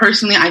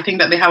 personally, I think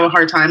that they have a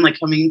hard time like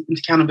coming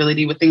into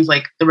accountability with things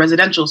like the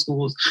residential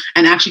schools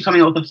and actually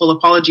coming up with a full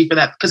apology for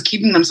that, because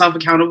keeping themselves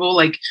accountable,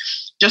 like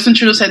Justin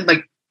Trudeau said,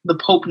 like the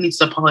Pope needs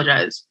to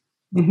apologize.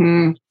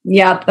 Mm-hmm.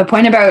 Yeah, the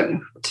point about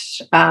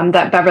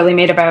that Beverly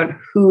made about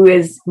who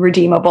is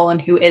redeemable and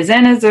who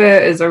isn't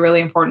is a really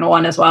important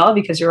one as well,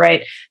 because you're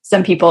right.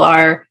 Some people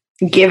are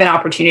given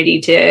opportunity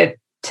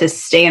to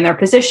stay in their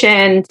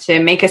position,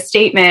 to make a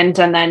statement,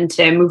 and then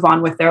to move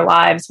on with their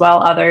lives, while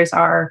others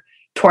are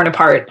torn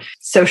apart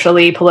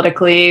socially,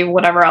 politically,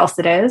 whatever else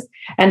it is.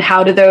 And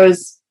how do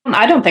those?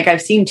 I don't think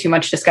I've seen too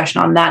much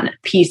discussion on that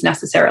piece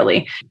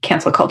necessarily,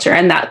 cancel culture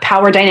and that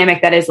power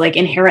dynamic that is like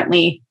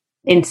inherently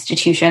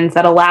institutions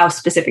that allow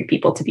specific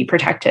people to be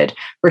protected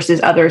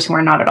versus others who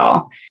are not at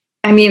all.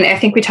 I mean, I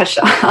think we touched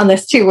on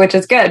this too, which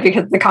is good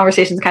because the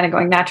conversation is kind of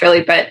going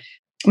naturally. But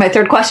my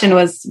third question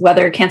was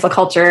whether cancel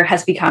culture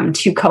has become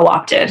too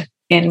co-opted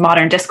in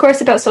modern discourse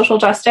about social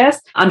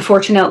justice.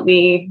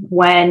 Unfortunately,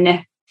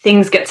 when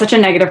things get such a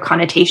negative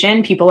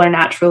connotation, people are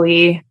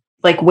naturally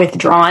like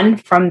withdrawn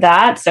from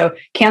that. So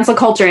cancel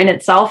culture in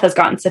itself has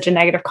gotten such a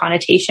negative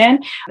connotation.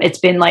 It's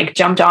been like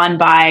jumped on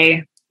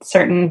by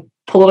certain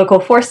political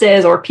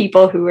forces or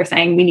people who are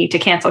saying we need to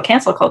cancel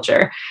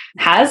culture.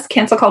 Has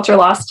cancel culture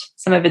lost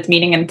some of its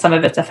meaning and some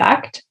of its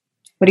effect?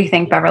 What do you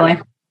think, Beverly?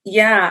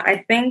 Yeah,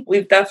 I think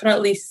we've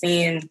definitely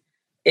seen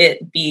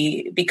it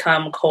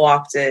become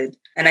co-opted.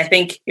 And I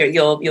think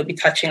you'll be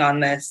touching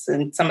on this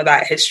and some of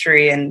that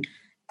history. And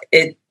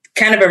it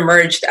kind of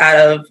emerged out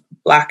of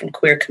Black and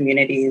queer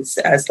communities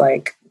as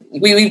like,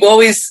 we've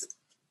always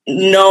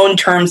known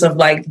terms of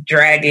like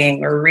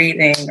dragging or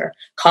reading or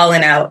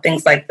calling out,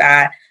 things like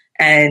that.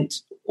 And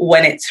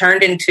when it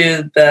turned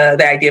into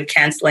the idea of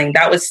canceling,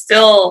 that was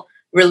still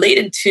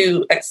related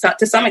to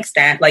some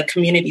extent, like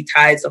community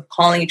ties of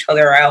calling each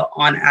other out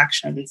on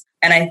actions.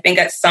 And I think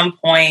at some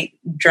point,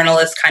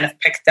 journalists kind of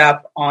picked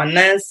up on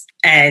this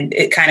and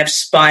it kind of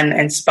spun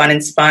and spun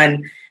and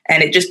spun.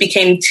 And it just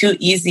became too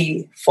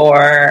easy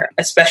for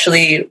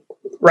especially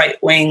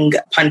right-wing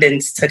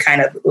pundits to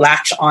kind of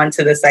latch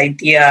onto this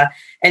idea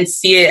and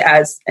see it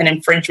as an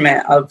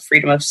infringement of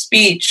freedom of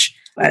speech,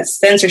 as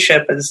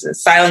censorship, as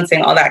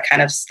silencing, all that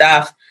kind of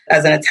stuff,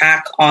 as an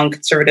attack on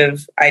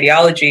conservative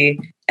ideology.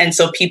 And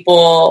so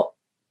people,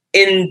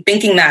 in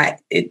thinking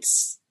that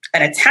it's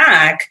an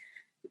attack,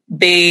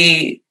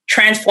 they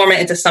transform it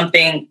into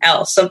something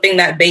else, something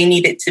that they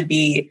need it to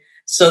be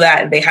so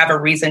that they have a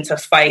reason to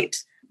fight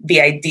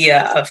the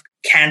idea of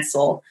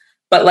cancel.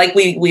 But like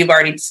we've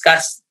already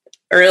discussed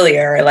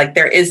earlier, like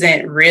there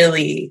isn't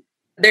really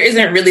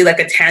like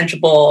a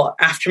tangible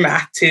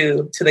aftermath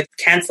to the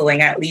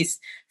canceling, at least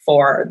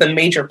for the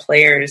major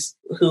players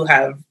who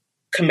have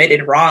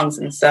committed wrongs.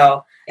 And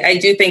so I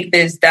do think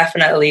there's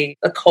definitely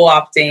a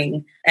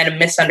co-opting and a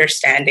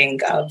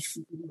misunderstanding of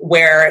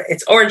where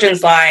its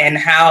origins lie and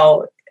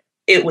how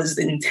it was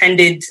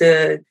intended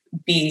to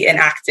be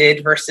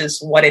enacted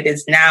versus what it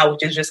is now,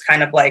 which is just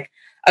kind of like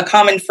a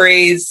common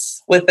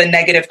phrase with a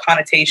negative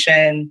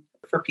connotation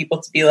for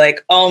people to be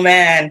like, oh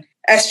man,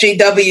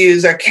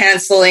 SJWs are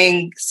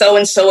canceling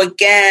so-and-so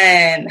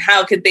again.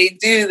 How could they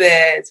do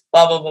this?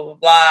 Blah, blah, blah, blah,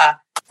 blah.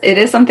 It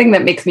is something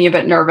that makes me a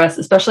bit nervous,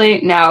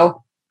 especially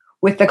now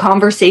with the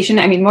conversation.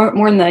 I mean,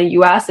 more in the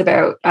US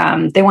about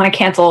they want to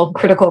cancel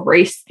critical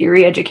race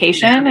theory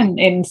education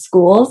in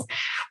schools,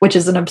 which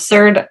is an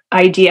absurd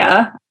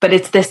idea. But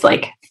it's this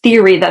like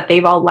theory that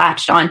they've all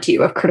latched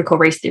onto of critical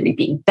race theory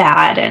being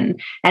bad.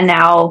 And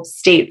now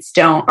states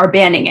are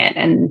banning it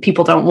and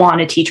people don't want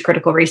to teach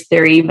critical race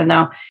theory, even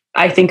though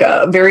I think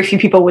very few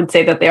people would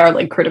say that they are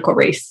like critical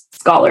race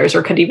scholars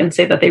or could even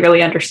say that they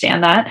really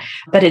understand that.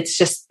 But it's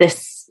just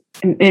this,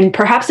 and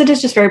perhaps it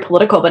is just very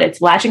political, but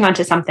it's latching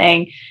onto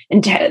something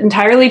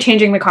entirely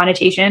changing the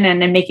connotation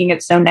and then making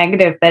it so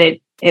negative that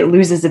it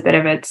loses a bit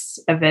of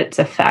its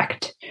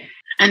effect.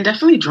 And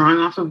definitely drawing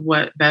off of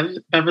what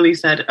Beverly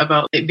said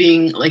about it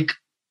being like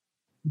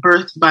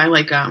birthed by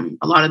like a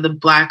lot of the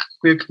Black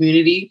queer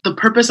community. The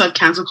purpose of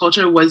cancel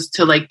culture was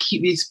to like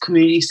keep these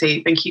communities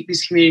safe and keep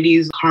these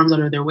communities harms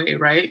out of their way,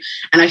 right?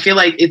 And I feel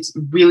like it's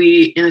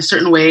really, in a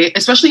certain way,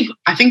 especially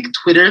I think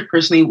Twitter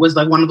personally was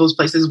like one of those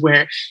places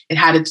where it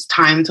had its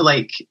time to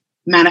like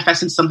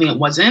manifest into something it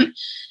wasn't.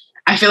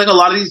 I feel like a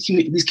lot of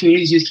these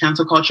communities use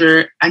cancel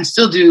culture and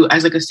still do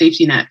as like a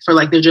safety net for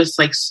like they're just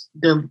like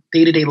their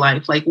day-to-day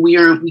life. Like we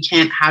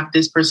can't have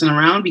this person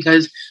around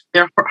because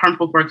they're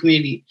harmful for our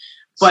community.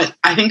 But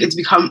I think it's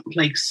become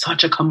like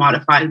such a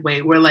commodified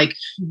way where like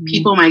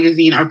People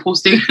magazine are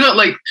posting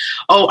like,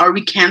 oh, are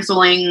we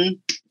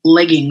canceling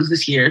leggings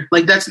this year?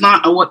 Like that's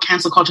not what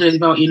cancel culture is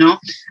about, you know?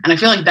 And I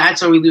feel like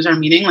that's where we lose our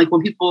meaning. Like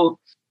when people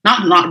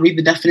not read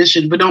the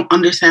definition, but don't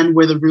understand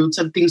where the roots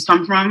of things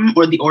come from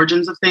or the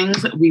origins of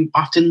things, we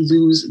often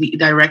lose the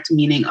direct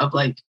meaning of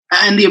like,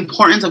 and the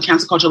importance of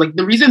cancel culture. Like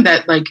the reason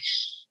that like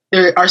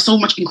there are so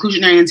much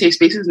inclusionary and safe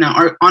spaces now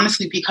are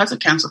honestly because of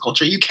cancel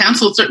culture. You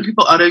canceled certain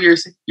people out of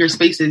your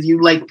spaces.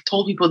 You like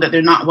told people that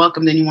they're not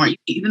welcomed anymore.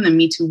 Even the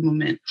Me Too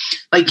movement,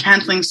 like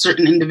canceling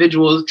certain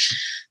individuals.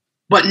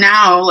 But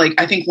now, like,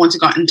 I think once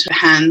it got into the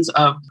hands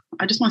of,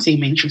 I just want to say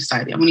mainstream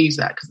society. I'm going to use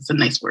that because it's a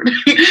nice word.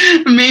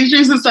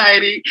 Mainstream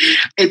society.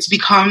 It's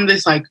become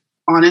this, like,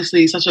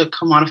 honestly, such a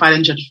commodified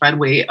and gentrified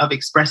way of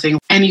expressing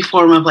any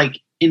form of, like,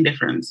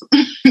 indifference.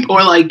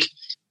 Or, like,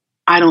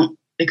 I don't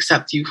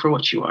accept you for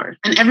what you are.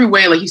 In every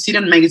way, like, you see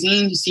it in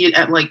magazines, you see it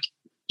at, like,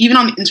 even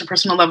on the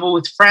interpersonal level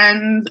with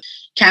friends,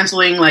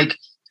 canceling, like,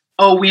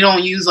 oh, we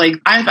don't use, like,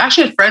 I've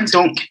actually had friends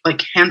don't,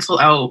 like, cancel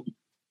out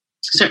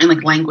certain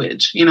like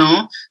language, you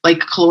know, like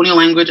colonial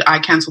language. I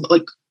canceled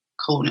like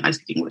colonial. I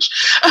speak English.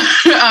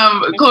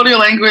 Colonial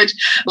language.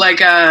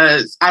 Like I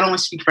don't want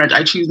to speak French.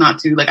 I choose not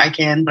to. Like I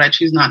can, but I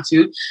choose not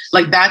to.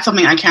 Like that's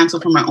something I cancel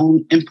for my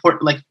own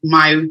like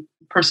my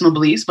personal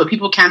beliefs. But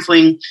people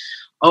canceling,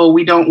 oh,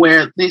 we don't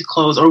wear these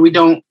clothes, or we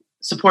don't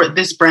support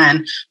this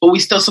brand, but we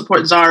still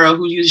support Zara,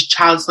 who uses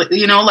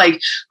you know, like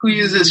who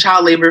uses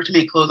child labor to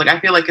make clothes. Like I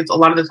feel like it's a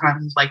lot of the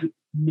times it's like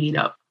made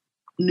up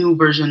new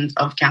versions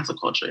of cancel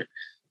culture.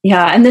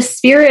 Yeah. And the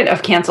spirit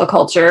of cancel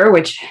culture,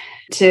 which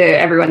to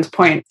everyone's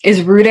point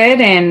is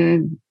rooted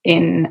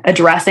in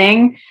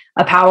addressing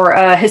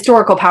a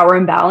historical power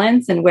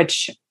imbalance in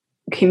which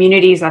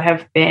communities that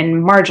have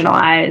been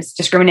marginalized,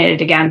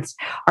 discriminated against,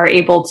 are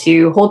able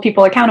to hold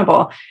people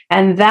accountable.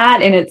 And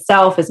that in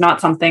itself is not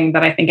something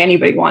that I think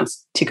anybody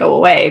wants to go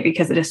away,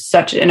 because it is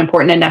such an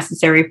important and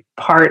necessary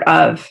part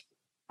of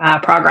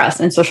progress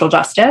and social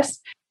justice.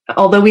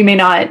 Although we may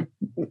not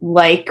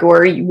like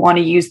or want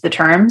to use the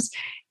terms,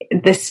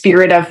 the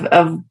spirit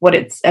of what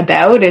it's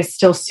about is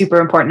still super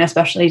important,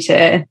 especially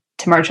to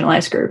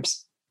marginalized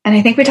groups. And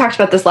I think we talked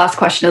about this last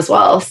question as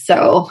well.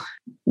 So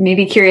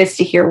maybe curious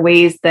to hear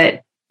ways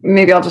that,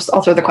 maybe I'll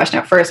throw the question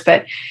out first,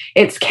 but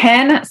it's,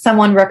 can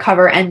someone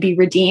recover and be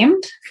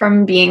redeemed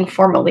from being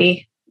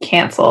formally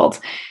canceled?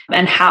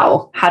 And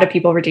how do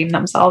people redeem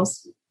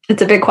themselves?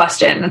 It's a big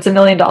question. It's $1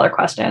 million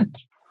question.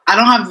 I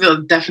don't have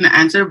the definite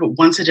answer, but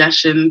one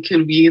suggestion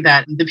could be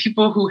that the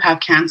people who have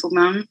canceled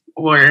them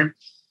or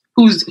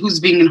who's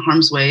being in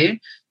harm's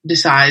way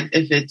decide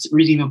if it's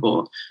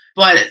redeemable.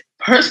 But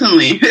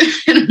personally,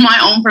 in my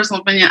own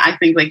personal opinion, I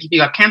think like if you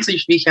got canceled, you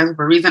should be canceled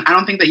for a reason. I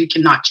don't think that you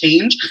cannot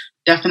change.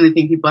 Definitely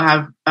think people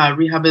have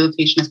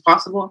rehabilitation as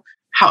possible.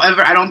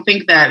 However, I don't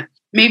think that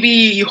maybe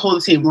you hold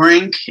the same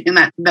rank in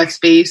that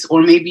space,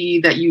 or maybe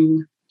that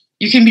you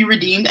can be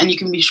redeemed and you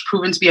can be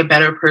proven to be a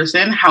better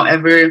person.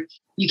 However,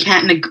 you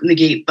can't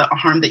negate the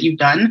harm that you've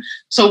done.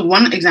 So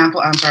one example,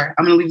 I'm sorry,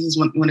 I'm going to leave this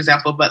one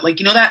example, but like,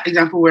 you know, that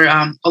example where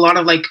a lot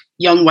of like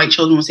young white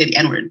children will say the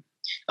N-word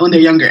when they're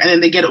younger, and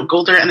then they get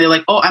older and they're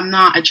like, oh,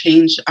 I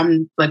changed.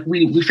 I'm like,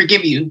 we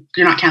forgive you.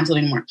 You're not canceled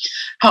anymore.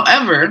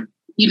 However,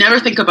 you never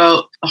think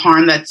about the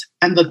harm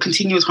and the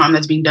continuous harm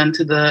that's being done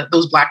to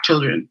those Black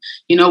children.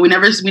 You know, we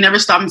never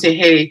stop and say,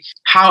 hey,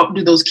 how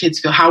do those kids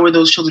feel? How were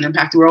those children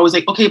impacted? We're always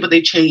like, okay, but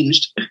they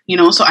changed, you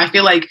know? So I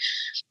feel like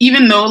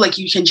even though like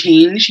you can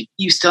change,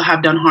 you still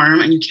have done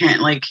harm, and you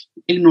can't like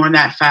ignore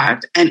that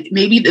fact. And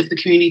maybe if the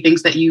community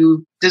thinks that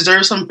you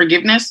deserve some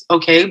forgiveness,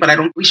 okay, but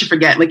we should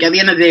forget, like at the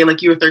end of the day,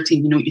 like you were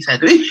 13, you know what you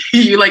said.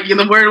 You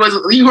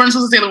weren't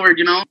supposed to say the word,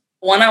 you know?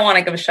 One, I want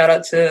to give a shout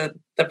out to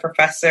the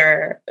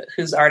professor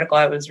whose article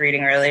I was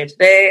reading earlier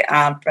today,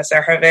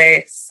 Professor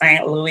Hervé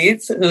St.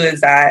 Louis, who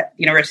is at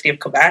University of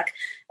Quebec.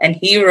 And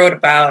he wrote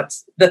about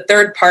the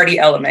third party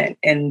element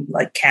in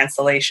like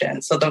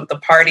cancellation. So the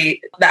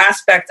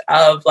aspect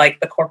of like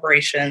the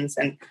corporations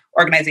and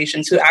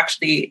organizations who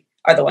actually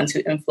are the ones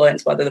who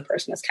influence whether the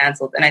person is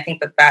canceled. And I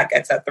think that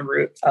gets at the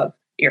root of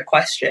your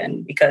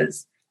question,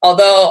 because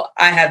although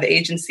I have the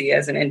agency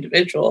as an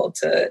individual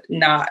to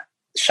not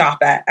shop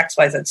at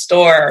XYZ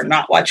store or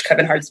not watch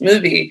Kevin Hart's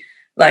movie,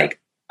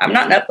 like I'm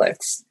not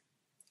Netflix.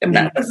 If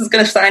Netflix is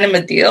going to sign him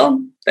a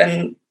deal,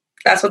 then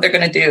that's what they're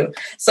going to do.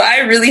 So I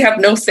really have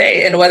no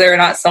say in whether or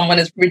not someone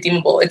is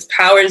redeemable. Its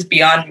power is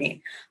beyond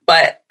me.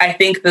 But I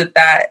think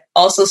that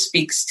also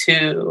speaks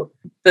to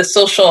the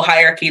social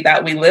hierarchy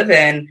that we live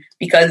in,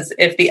 because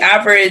if the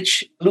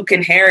average Luke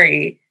and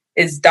Harry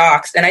is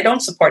doxed. And I don't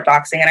support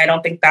doxing, and I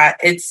don't think that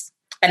it's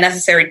a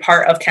necessary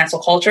part of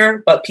cancel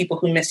culture, but people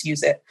who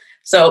misuse it.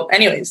 So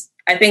anyways,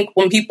 I think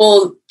when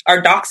people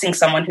are doxing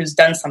someone who's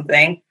done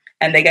something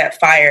and they get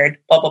fired,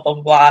 blah, blah, blah,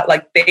 blah, blah,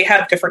 like they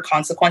have different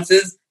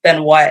consequences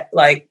than what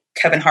like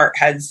Kevin Hart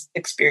has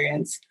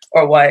experienced,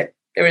 or what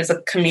there was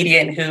a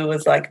comedian who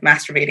was like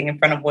masturbating in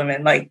front of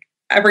women. Like,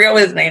 I forget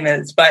what his name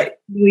is, but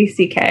Louis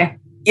C.K.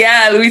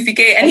 Yeah, Louis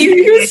C.K. And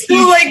he was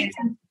still like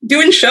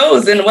doing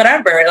shows and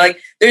whatever.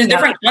 Like, there's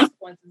different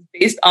consequences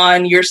based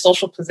on your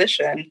social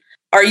position.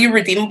 Are you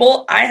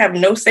redeemable? I have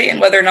no say in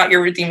whether or not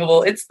you're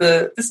redeemable. This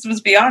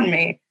was beyond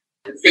me.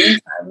 At the same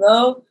time,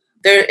 though,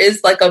 there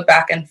is like a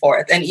back and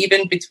forth. And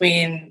even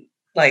between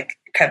like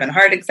Kevin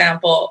Hart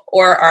example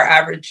or our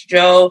average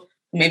Joe,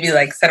 maybe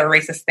like said a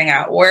racist thing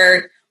at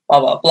work, blah,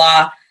 blah,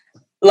 blah.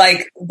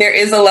 Like, there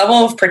is a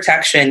level of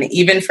protection,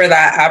 even for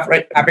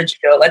that average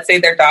Joe. Let's say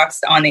they're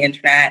doxxed on the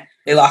internet,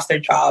 they lost their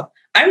job.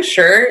 I'm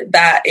sure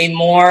that a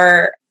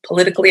more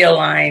politically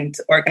aligned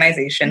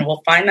organization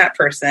will find that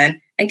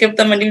person and give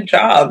them a new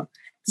job.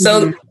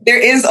 So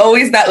there is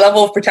always that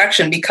level of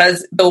protection,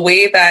 because the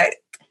way that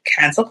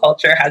cancel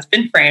culture has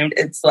been framed,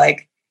 it's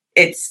like,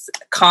 it's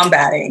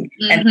combating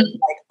and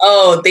like,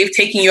 oh, they've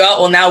taken you out.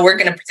 Well, now we're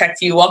going to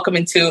protect you. Welcome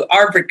into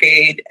our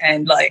brigade.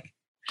 And like,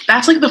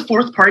 that's like the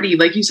fourth party.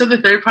 Like you said,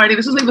 the third party.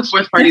 This is like the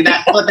fourth party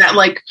that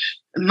like,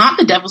 not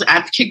the devil's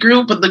advocate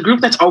group, but the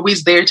group that's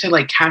always there to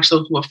like catch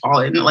those who have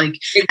fallen. Like,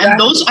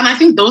 exactly. And I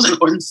think those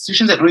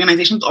institutions and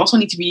organizations also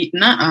need to be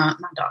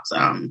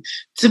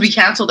to be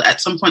canceled at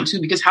some point too,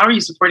 because how are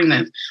you supporting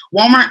this?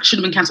 Walmart should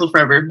have been canceled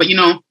forever, but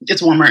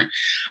it's Walmart.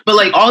 But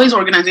like all these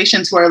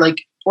organizations who are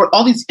like, or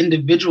all these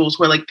individuals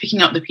who are like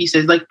picking up the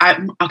pieces. Like,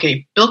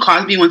 Bill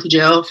Cosby went to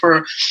jail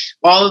for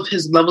all of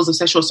his levels of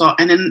sexual assault,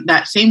 and then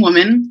that same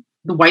woman,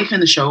 the wife in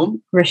the show,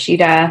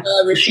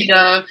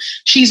 Rashida,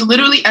 she's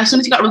literally, as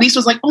soon as he got released,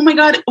 was like, oh my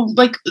God,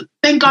 like,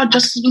 thank God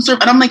justice has been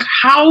served. And I'm like,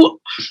 how?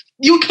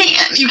 You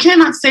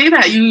cannot say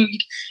that.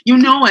 You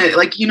know it.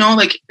 Like,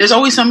 like there's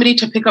always somebody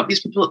to pick up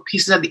these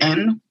pieces at the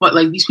end, but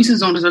like these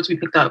pieces don't deserve to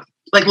be picked up.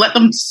 Like, let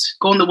them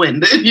go in the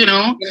wind,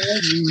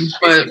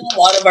 But a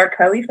lot of R.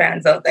 Kelly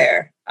fans out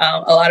there,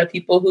 a lot of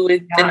people who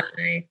would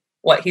deny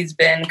what he's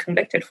been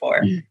convicted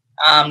for.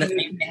 The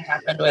same thing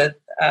happened with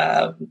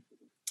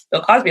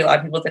Bill Cosby. A lot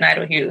of people denied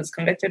what he was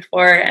convicted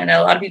for, and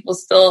a lot of people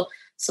still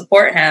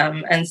support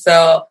him. And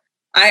so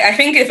I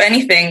think, if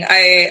anything,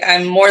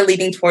 I'm more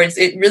leaning towards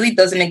it really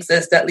doesn't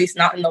exist, at least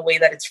not in the way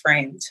that it's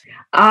framed.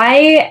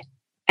 I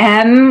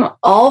am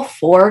all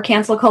for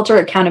cancel culture,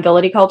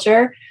 accountability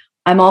culture.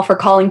 I'm all for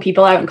calling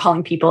people out and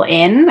calling people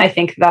in. I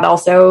think that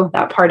also,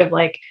 that part of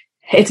like,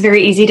 it's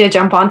very easy to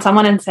jump on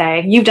someone and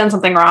say, you've done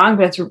something wrong,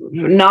 but it's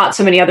not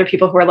so many other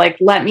people who are like,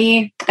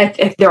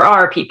 if there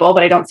are people,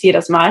 but I don't see it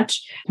as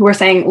much, who are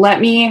saying,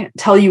 let me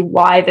tell you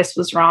why this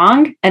was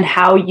wrong and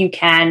how you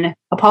can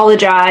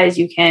apologize,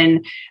 you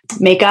can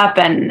make up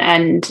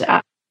and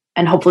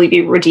hopefully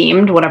be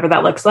redeemed, whatever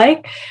that looks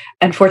like.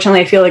 Unfortunately,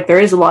 I feel like there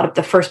is a lot of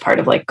the first part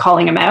of like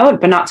calling them out,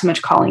 but not so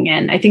much calling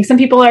in. I think some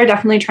people are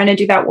definitely trying to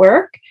do that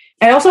work.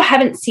 I also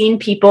haven't seen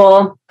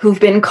people who've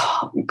been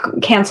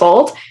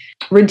canceled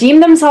redeem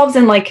themselves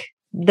in like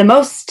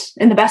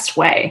the best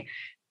way.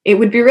 It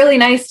would be really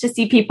nice to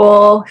see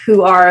people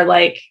who are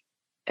like,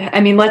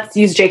 let's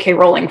use J.K.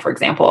 Rowling, for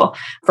example,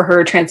 for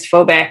her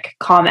transphobic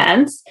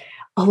comments.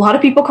 A lot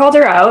of people called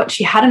her out.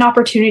 She had an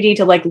opportunity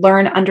to like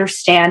learn,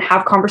 understand,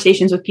 have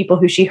conversations with people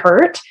who she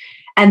hurt,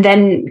 and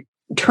then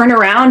turn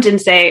around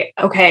and say,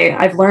 okay,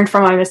 I've learned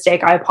from my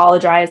mistake. I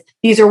apologize.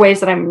 These are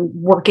ways that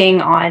I'm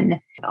working on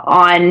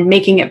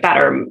making it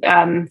better,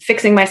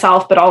 fixing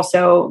myself, but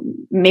also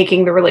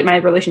making my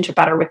relationship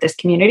better with this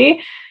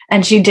community.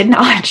 And she did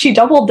not. She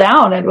doubled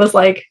down and was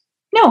like,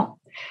 no.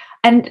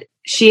 And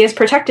she is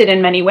protected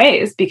in many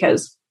ways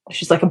because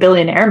she's like a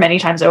billionaire many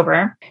times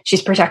over.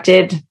 She's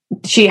protected.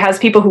 She has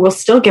people who will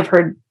still give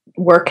her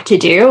work to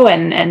do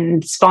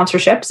and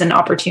sponsorships and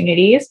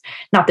opportunities.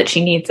 Not that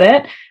she needs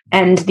it.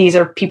 And these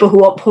are people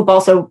who've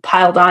also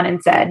piled on and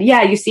said,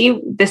 yeah, you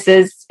see, this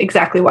is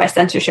exactly why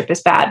censorship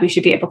is bad. We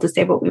should be able to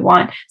say what we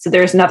want. So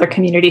there's another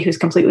community who's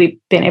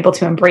completely been able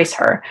to embrace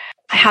her.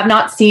 I have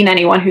not seen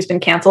anyone who's been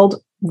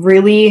canceled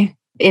really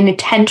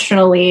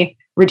intentionally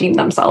redeem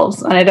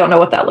themselves. And I don't know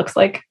what that looks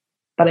like,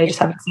 but I just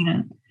haven't seen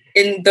it.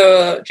 In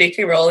the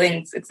J.K.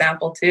 Rowling's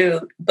example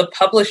too, the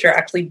publisher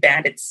actually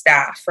banned its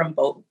staff from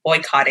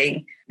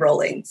boycotting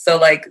Rowling. So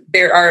like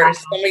there are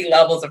so many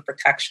levels of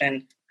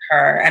protection for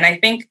her. And I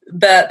think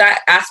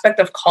that aspect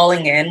of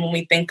calling in, when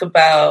we think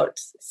about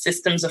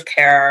systems of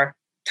care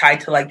tied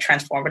to like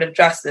transformative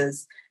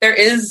justice, there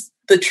is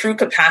the true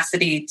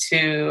capacity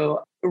to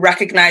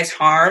recognize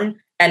harm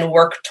and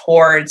work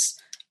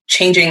towards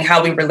changing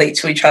how we relate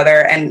to each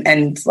other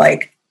and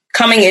like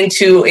coming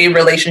into a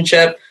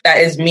relationship that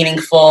is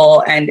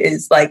meaningful and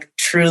is like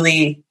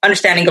truly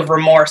understanding of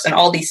remorse and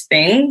all these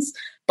things.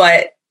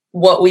 But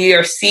what we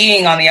are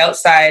seeing on the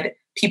outside,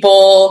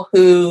 people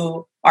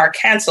who are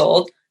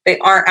canceled, they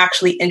aren't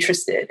actually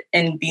interested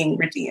in being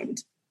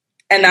redeemed.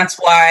 And that's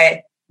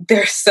why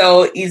they're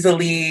so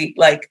easily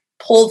like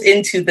pulled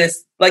into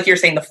this, like you're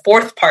saying, the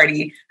fourth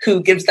party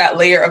who gives that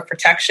layer of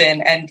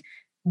protection, and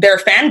their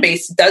fan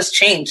base does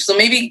change. So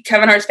maybe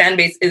Kevin Hart's fan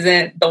base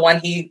isn't the one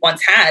he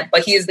once had,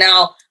 but he is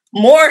now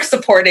more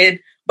supported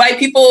by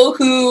people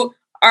who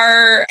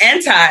are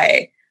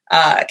anti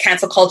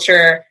cancel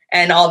culture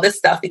and all this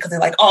stuff, because they're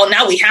like, oh,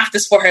 now we have to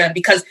support him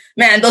because,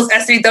 man, those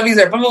SJWs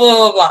are blah, blah,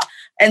 blah, blah.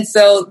 And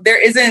so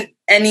there isn't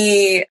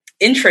any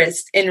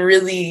interest in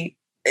really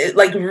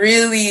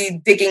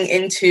digging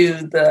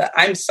into the,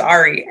 I'm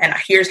sorry, and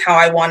here's how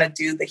I want to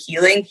do the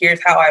healing.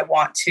 Here's how I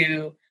want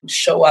to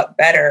show up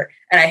better.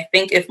 And I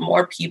think if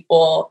more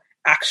people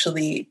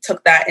actually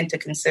took that into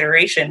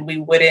consideration, we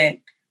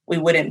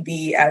wouldn't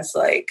be as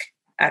like,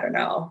 I don't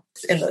know,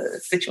 in the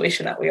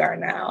situation that we are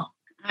now.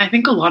 I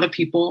think a lot of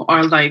people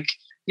are like,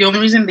 the only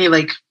reason they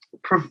like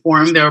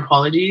perform their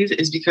apologies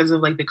is because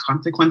of like the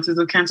consequences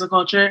of cancel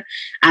culture.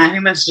 And I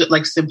think that's just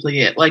like simply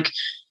it. Like,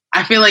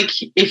 I feel like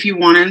if you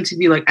wanted to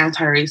be like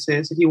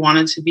anti-racist, if you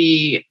wanted to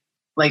be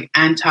like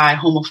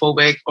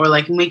anti-homophobic, or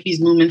like make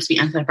these movements be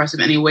anti-oppressive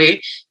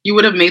anyway, you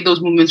would have made those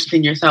movements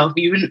within yourself.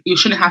 You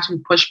shouldn't have to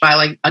be pushed by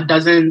like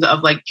dozens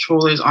of like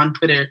trollers on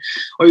Twitter,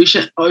 or you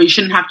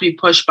shouldn't have to be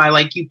pushed by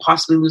like you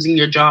possibly losing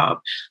your job.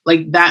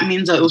 Like that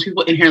means that those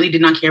people inherently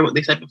did not care what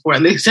they said before,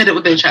 and they said it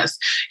with their chest,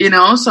 you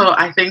know? So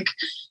I think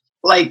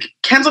like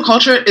cancel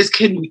culture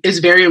is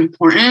very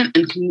important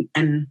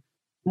and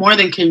more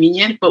than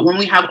convenient, but when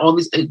we have all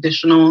these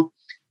additional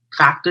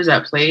factors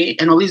at play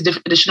and all these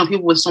additional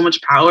people with so much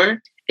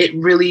power, it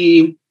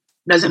really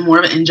does it more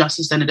of an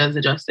injustice than it does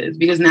a justice.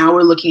 Because now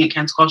we're looking at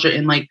cancel culture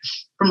in like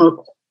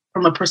from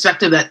a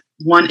perspective that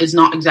one is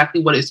not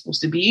exactly what it's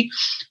supposed to be,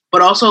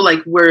 but also like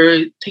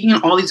we're taking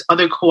all these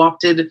other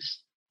co-opted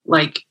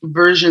like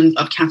versions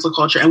of cancel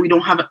culture, and we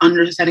don't have an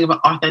understanding of an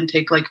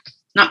authentic like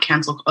not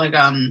cancel like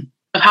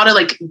of how to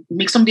like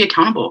make somebody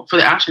accountable for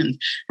their actions.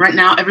 Right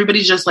now,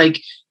 everybody's just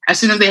like, as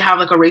soon as they have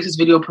like a racist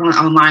video put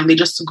online, they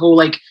just go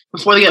like,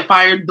 before they get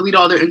fired, delete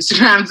all their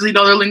Instagrams, delete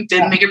all their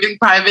LinkedIn, make everything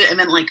private, and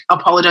then like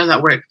apologize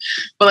at work.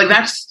 But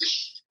like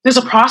there's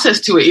a process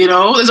to it, you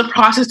know? There's a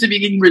process to be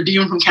getting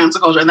redeemed from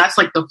cancel culture, and that's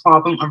like the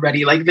problem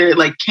already. Like they're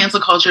like cancel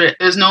culture,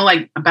 there's no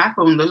like a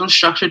backbone, there's no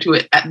structure to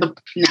it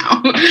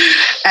now.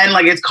 And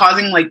like it's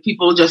causing like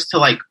people just to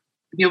like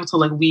be able to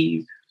like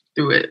weave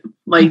through it,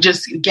 like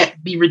just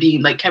be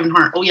redeemed. Like Kevin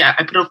Hart, oh yeah,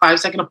 I put a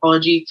 5-second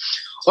apology.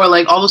 Or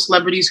like all the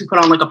celebrities who put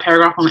on like a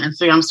paragraph on the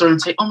Instagram story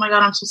and say, oh my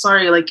God, I'm so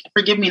sorry, like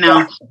forgive me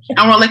now.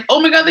 And we're like, oh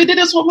my God, they did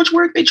so much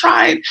work, they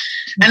tried.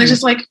 And it's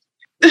just like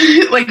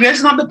like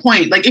that's not the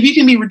point. Like if you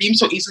can be redeemed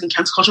so easily in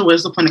cancel culture, what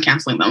is the point of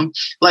canceling them?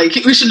 Like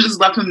we should have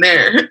just left them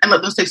there and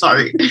let them say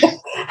sorry.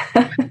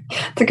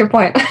 That's a good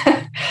point.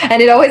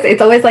 And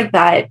it's always like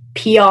that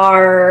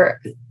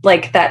PR,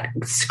 like that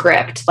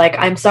script, like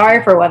I'm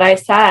sorry for what I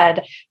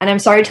said, and I'm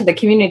sorry to the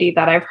community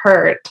that I've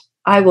hurt.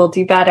 I will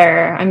do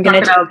better. I'm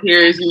going to out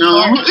tears, you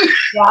know?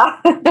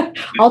 Yeah.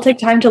 I'll take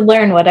time to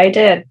learn what I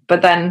did.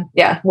 But then,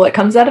 yeah, what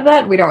comes out of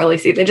that, we don't really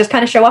see. They just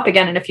kind of show up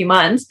again in a few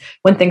months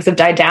when things have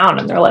died down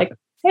and they're like,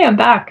 hey, I'm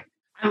back.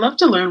 I love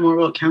to learn more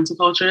about cancel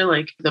culture,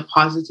 like the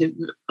positive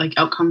like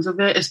outcomes of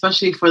it,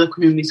 especially for the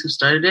communities who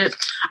started it.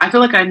 I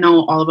feel like I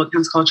know all about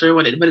cancel culture,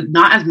 but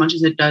not as much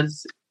as it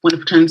does when it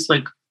pertains to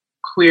like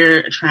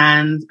queer,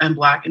 trans, and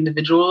Black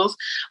individuals.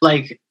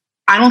 Like,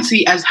 I don't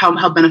see as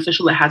how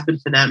beneficial it has been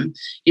for them.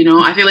 You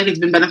know, I feel like it's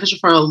been beneficial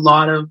for a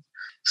lot of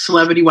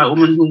celebrity white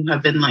women who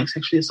have been like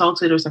sexually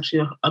assaulted or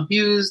sexually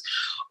abused,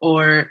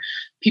 or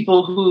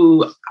people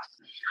who,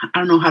 I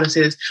don't know how to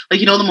say this, like,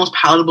 you know, the most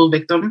palatable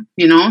victim,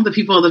 you know, the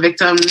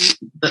victim,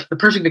 the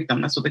perfect victim,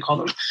 that's what they call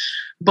them.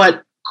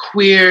 But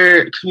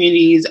queer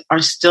communities are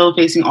still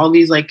facing all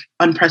these like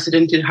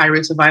unprecedented high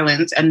rates of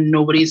violence, and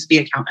nobody's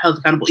being held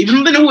accountable, even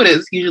though they know who it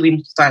is, usually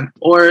most of the time.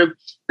 Or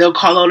they'll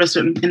call out a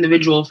certain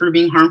individual for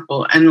being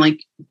harmful and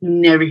like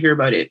never hear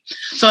about it.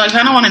 So I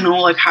kind of want to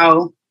know like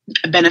how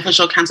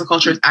beneficial cancel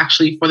culture is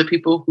actually for the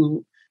people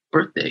who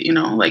birthed it, you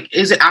know? Like,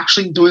 is it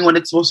actually doing what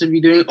it's supposed to be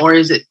doing, or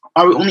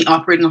are we only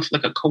operating off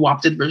like a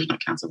co-opted version of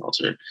cancel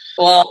culture?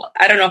 Well,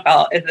 I don't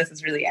know if this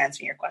is really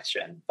answering your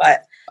question,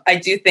 but I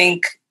do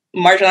think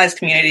marginalized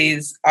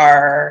communities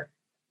are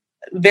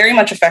very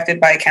much affected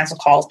by cancel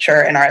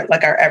culture in our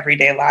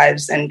everyday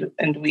lives, and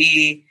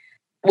we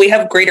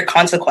have greater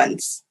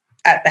consequence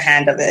at the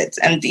hand of it.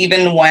 And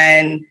even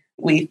when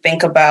we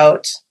think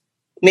about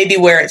maybe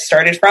where it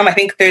started from, I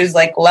think there's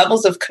like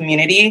levels of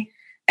community.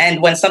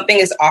 And when something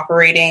is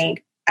operating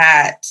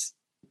at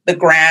the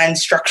grand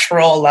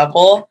structural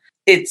level,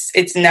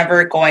 it's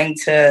never going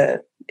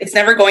to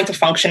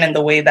function in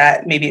the way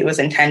that maybe it was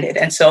intended.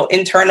 And so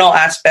internal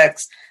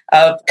aspects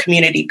of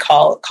community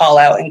call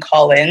out and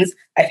call-ins,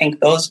 I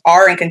think those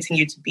are and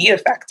continue to be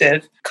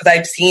effective, because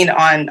I've seen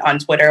on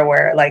Twitter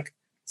where like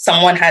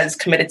someone has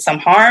committed some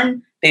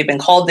harm, they've been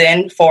called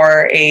in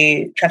for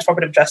a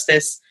transformative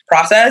justice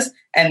process,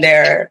 and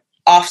they're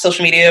off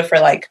social media for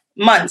like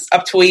months,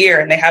 up to a year,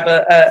 and they have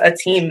a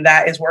team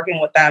that is working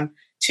with them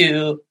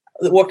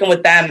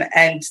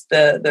and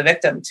the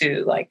victim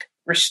to like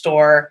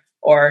restore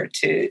or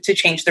to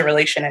change the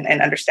relation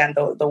and understand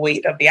the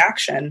weight of the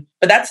action.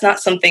 But that's not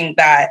something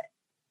that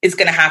is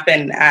going to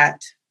happen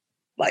at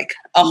like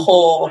a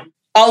whole,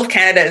 all of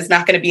Canada is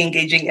not going to be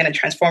engaging in a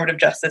transformative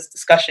justice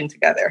discussion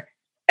together.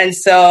 And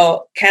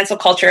so cancel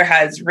culture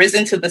has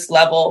risen to this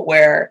level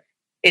where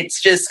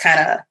it's just kind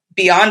of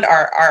beyond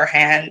our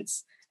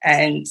hands.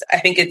 And I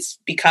think it's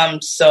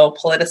become so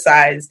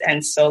politicized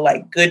and so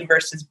like good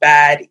versus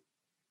bad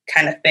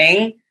kind of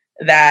thing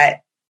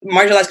that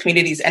marginalized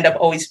communities end up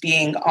always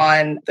being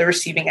on the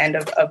receiving end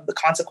of the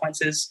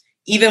consequences,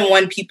 even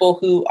when people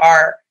who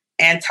are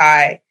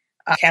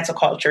anti-cancel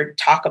culture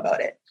talk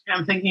about it. Yeah,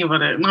 I'm thinking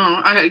about it.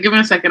 No, give me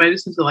a second. I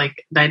just need to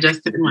like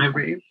digest it in my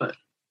brain. But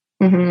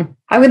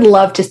I would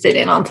love to sit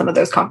in on some of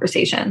those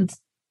conversations,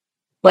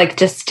 like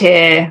just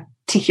to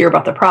hear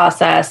about the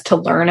process, to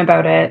learn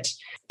about it,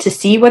 to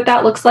see what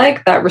that looks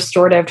like, that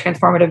restorative,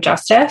 transformative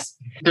justice.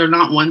 They're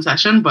not one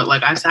session, but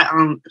like I sat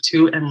on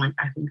two, and like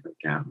I think like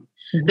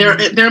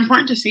they're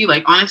important to see.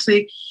 Like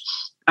honestly,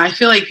 I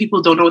feel like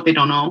people don't know what they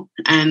don't know,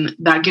 and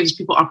that gives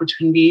people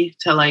opportunity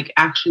to like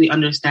actually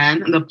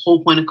understand. And the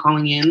whole point of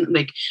calling in,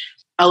 like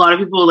a lot of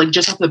people like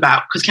just off the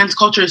bat, because cancel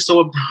culture is so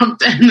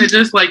abrupt, and it's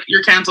just like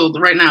you're canceled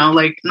right now,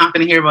 like not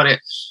going to hear about it.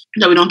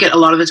 No, we don't get a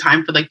lot of the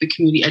time for like the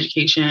community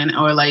education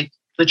or like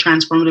the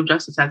transformative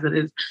justice as it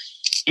is.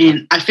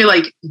 And I feel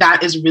like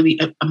that is really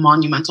a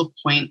monumental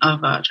point of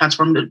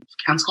transformative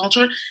cancel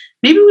culture.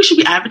 Maybe we should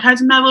be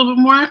advertising that a little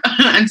bit more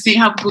and seeing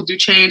how people do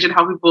change and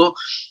how people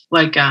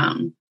like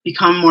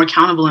become more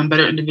accountable and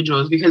better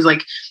individuals. Because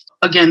like,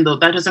 again, though,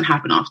 that doesn't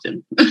happen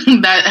often.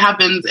 That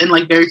happens in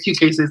like very few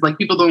cases. Like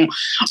people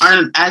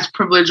aren't as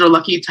privileged or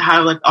lucky to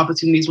have like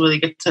opportunities where they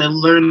get to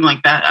learn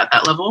like that at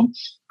that level.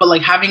 But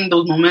like having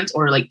those moments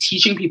or like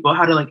teaching people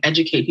how to like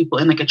educate people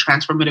in like a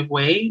transformative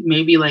way,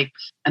 maybe like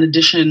an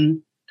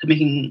addition to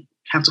making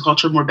cancel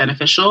culture more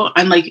beneficial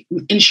and like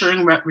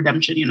ensuring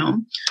redemption, you know,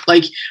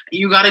 like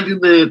you got to do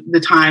the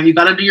time, you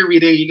got to do your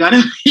reading, you got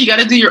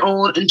to do your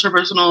own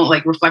interpersonal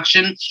like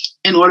reflection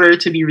in order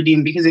to be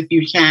redeemed. Because if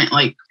you can't,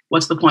 like,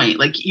 what's the point?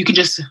 Like you can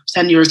just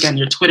send your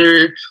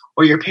Twitter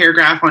or your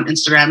paragraph on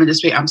Instagram and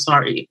just say, I'm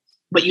sorry,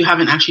 but you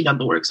haven't actually done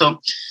the work. So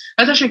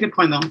that's actually a good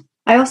point though.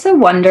 I also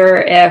wonder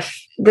if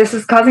this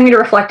is causing me to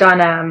reflect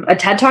on a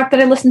TED Talk that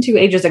I listened to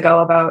ages ago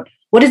about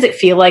what does it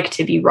feel like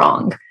to be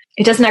wrong?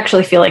 It doesn't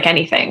actually feel like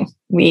anything.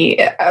 We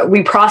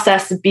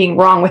process being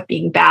wrong with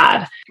being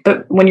bad,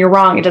 but when you're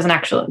wrong, it doesn't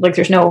actually, like,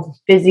 there's no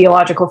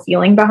physiological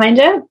feeling behind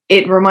it.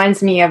 It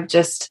reminds me of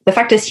just the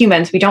fact as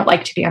humans, we don't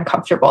like to be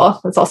uncomfortable.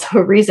 That's also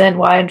a reason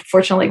why,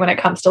 unfortunately, when it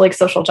comes to like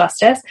social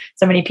justice,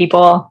 so many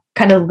people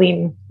kind of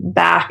lean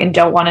back and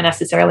don't want to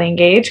necessarily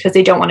engage because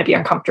they don't want to be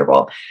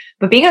uncomfortable.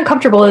 But being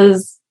uncomfortable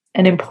is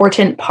an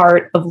important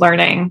part of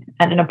learning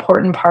and an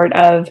important part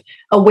of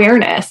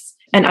awareness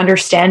and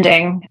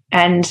understanding,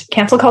 and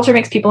cancel culture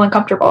makes people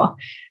uncomfortable.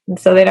 And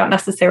so they don't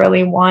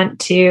necessarily want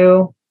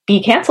to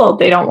be canceled.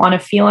 They don't want to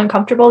feel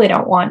uncomfortable. They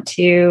don't want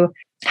to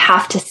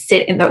have to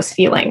sit in those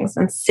feelings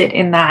and sit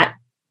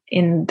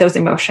in those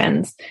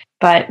emotions.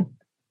 But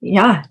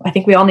yeah, I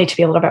think we all need to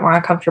be a little bit more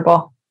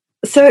uncomfortable.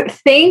 So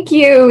thank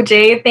you,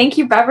 Jade. Thank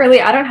you, Beverly.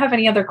 I don't have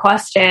any other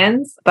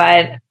questions,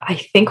 but I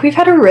think we've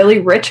had a really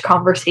rich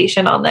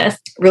conversation on this.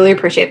 Really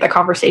appreciate the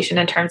conversation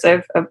in terms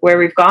of where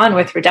we've gone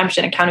with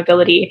redemption,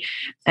 accountability,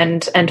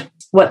 and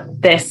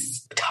what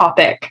this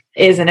topic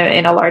is in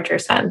a larger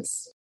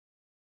sense.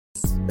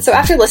 So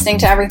after listening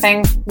to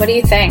everything, what do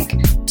you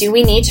think? Do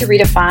we need to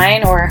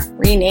redefine or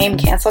rename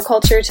cancel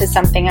culture to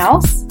something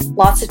else?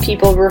 Lots of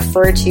people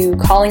refer to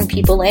calling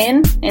people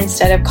in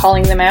instead of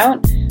calling them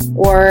out,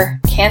 or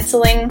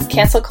canceling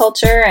cancel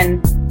culture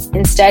and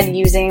instead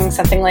using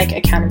something like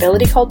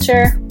accountability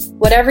culture.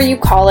 Whatever you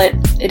call it,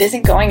 it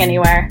isn't going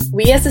anywhere.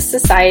 We as a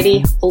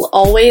society will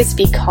always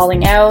be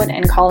calling out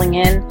and calling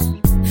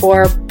in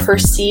for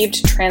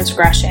perceived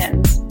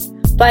transgressions.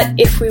 But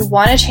if we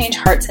want to change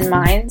hearts and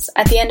minds,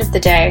 at the end of the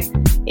day,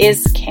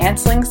 is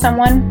canceling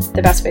someone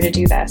the best way to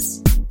do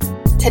this?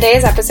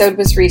 Today's episode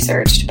was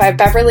researched by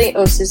Beverly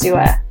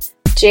Osuzua.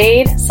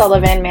 Jade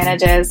Sullivan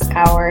manages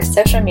our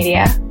social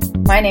media.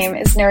 My name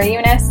is Nora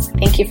Yunus.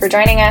 Thank you for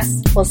joining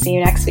us. We'll see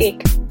you next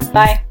week.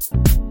 Bye.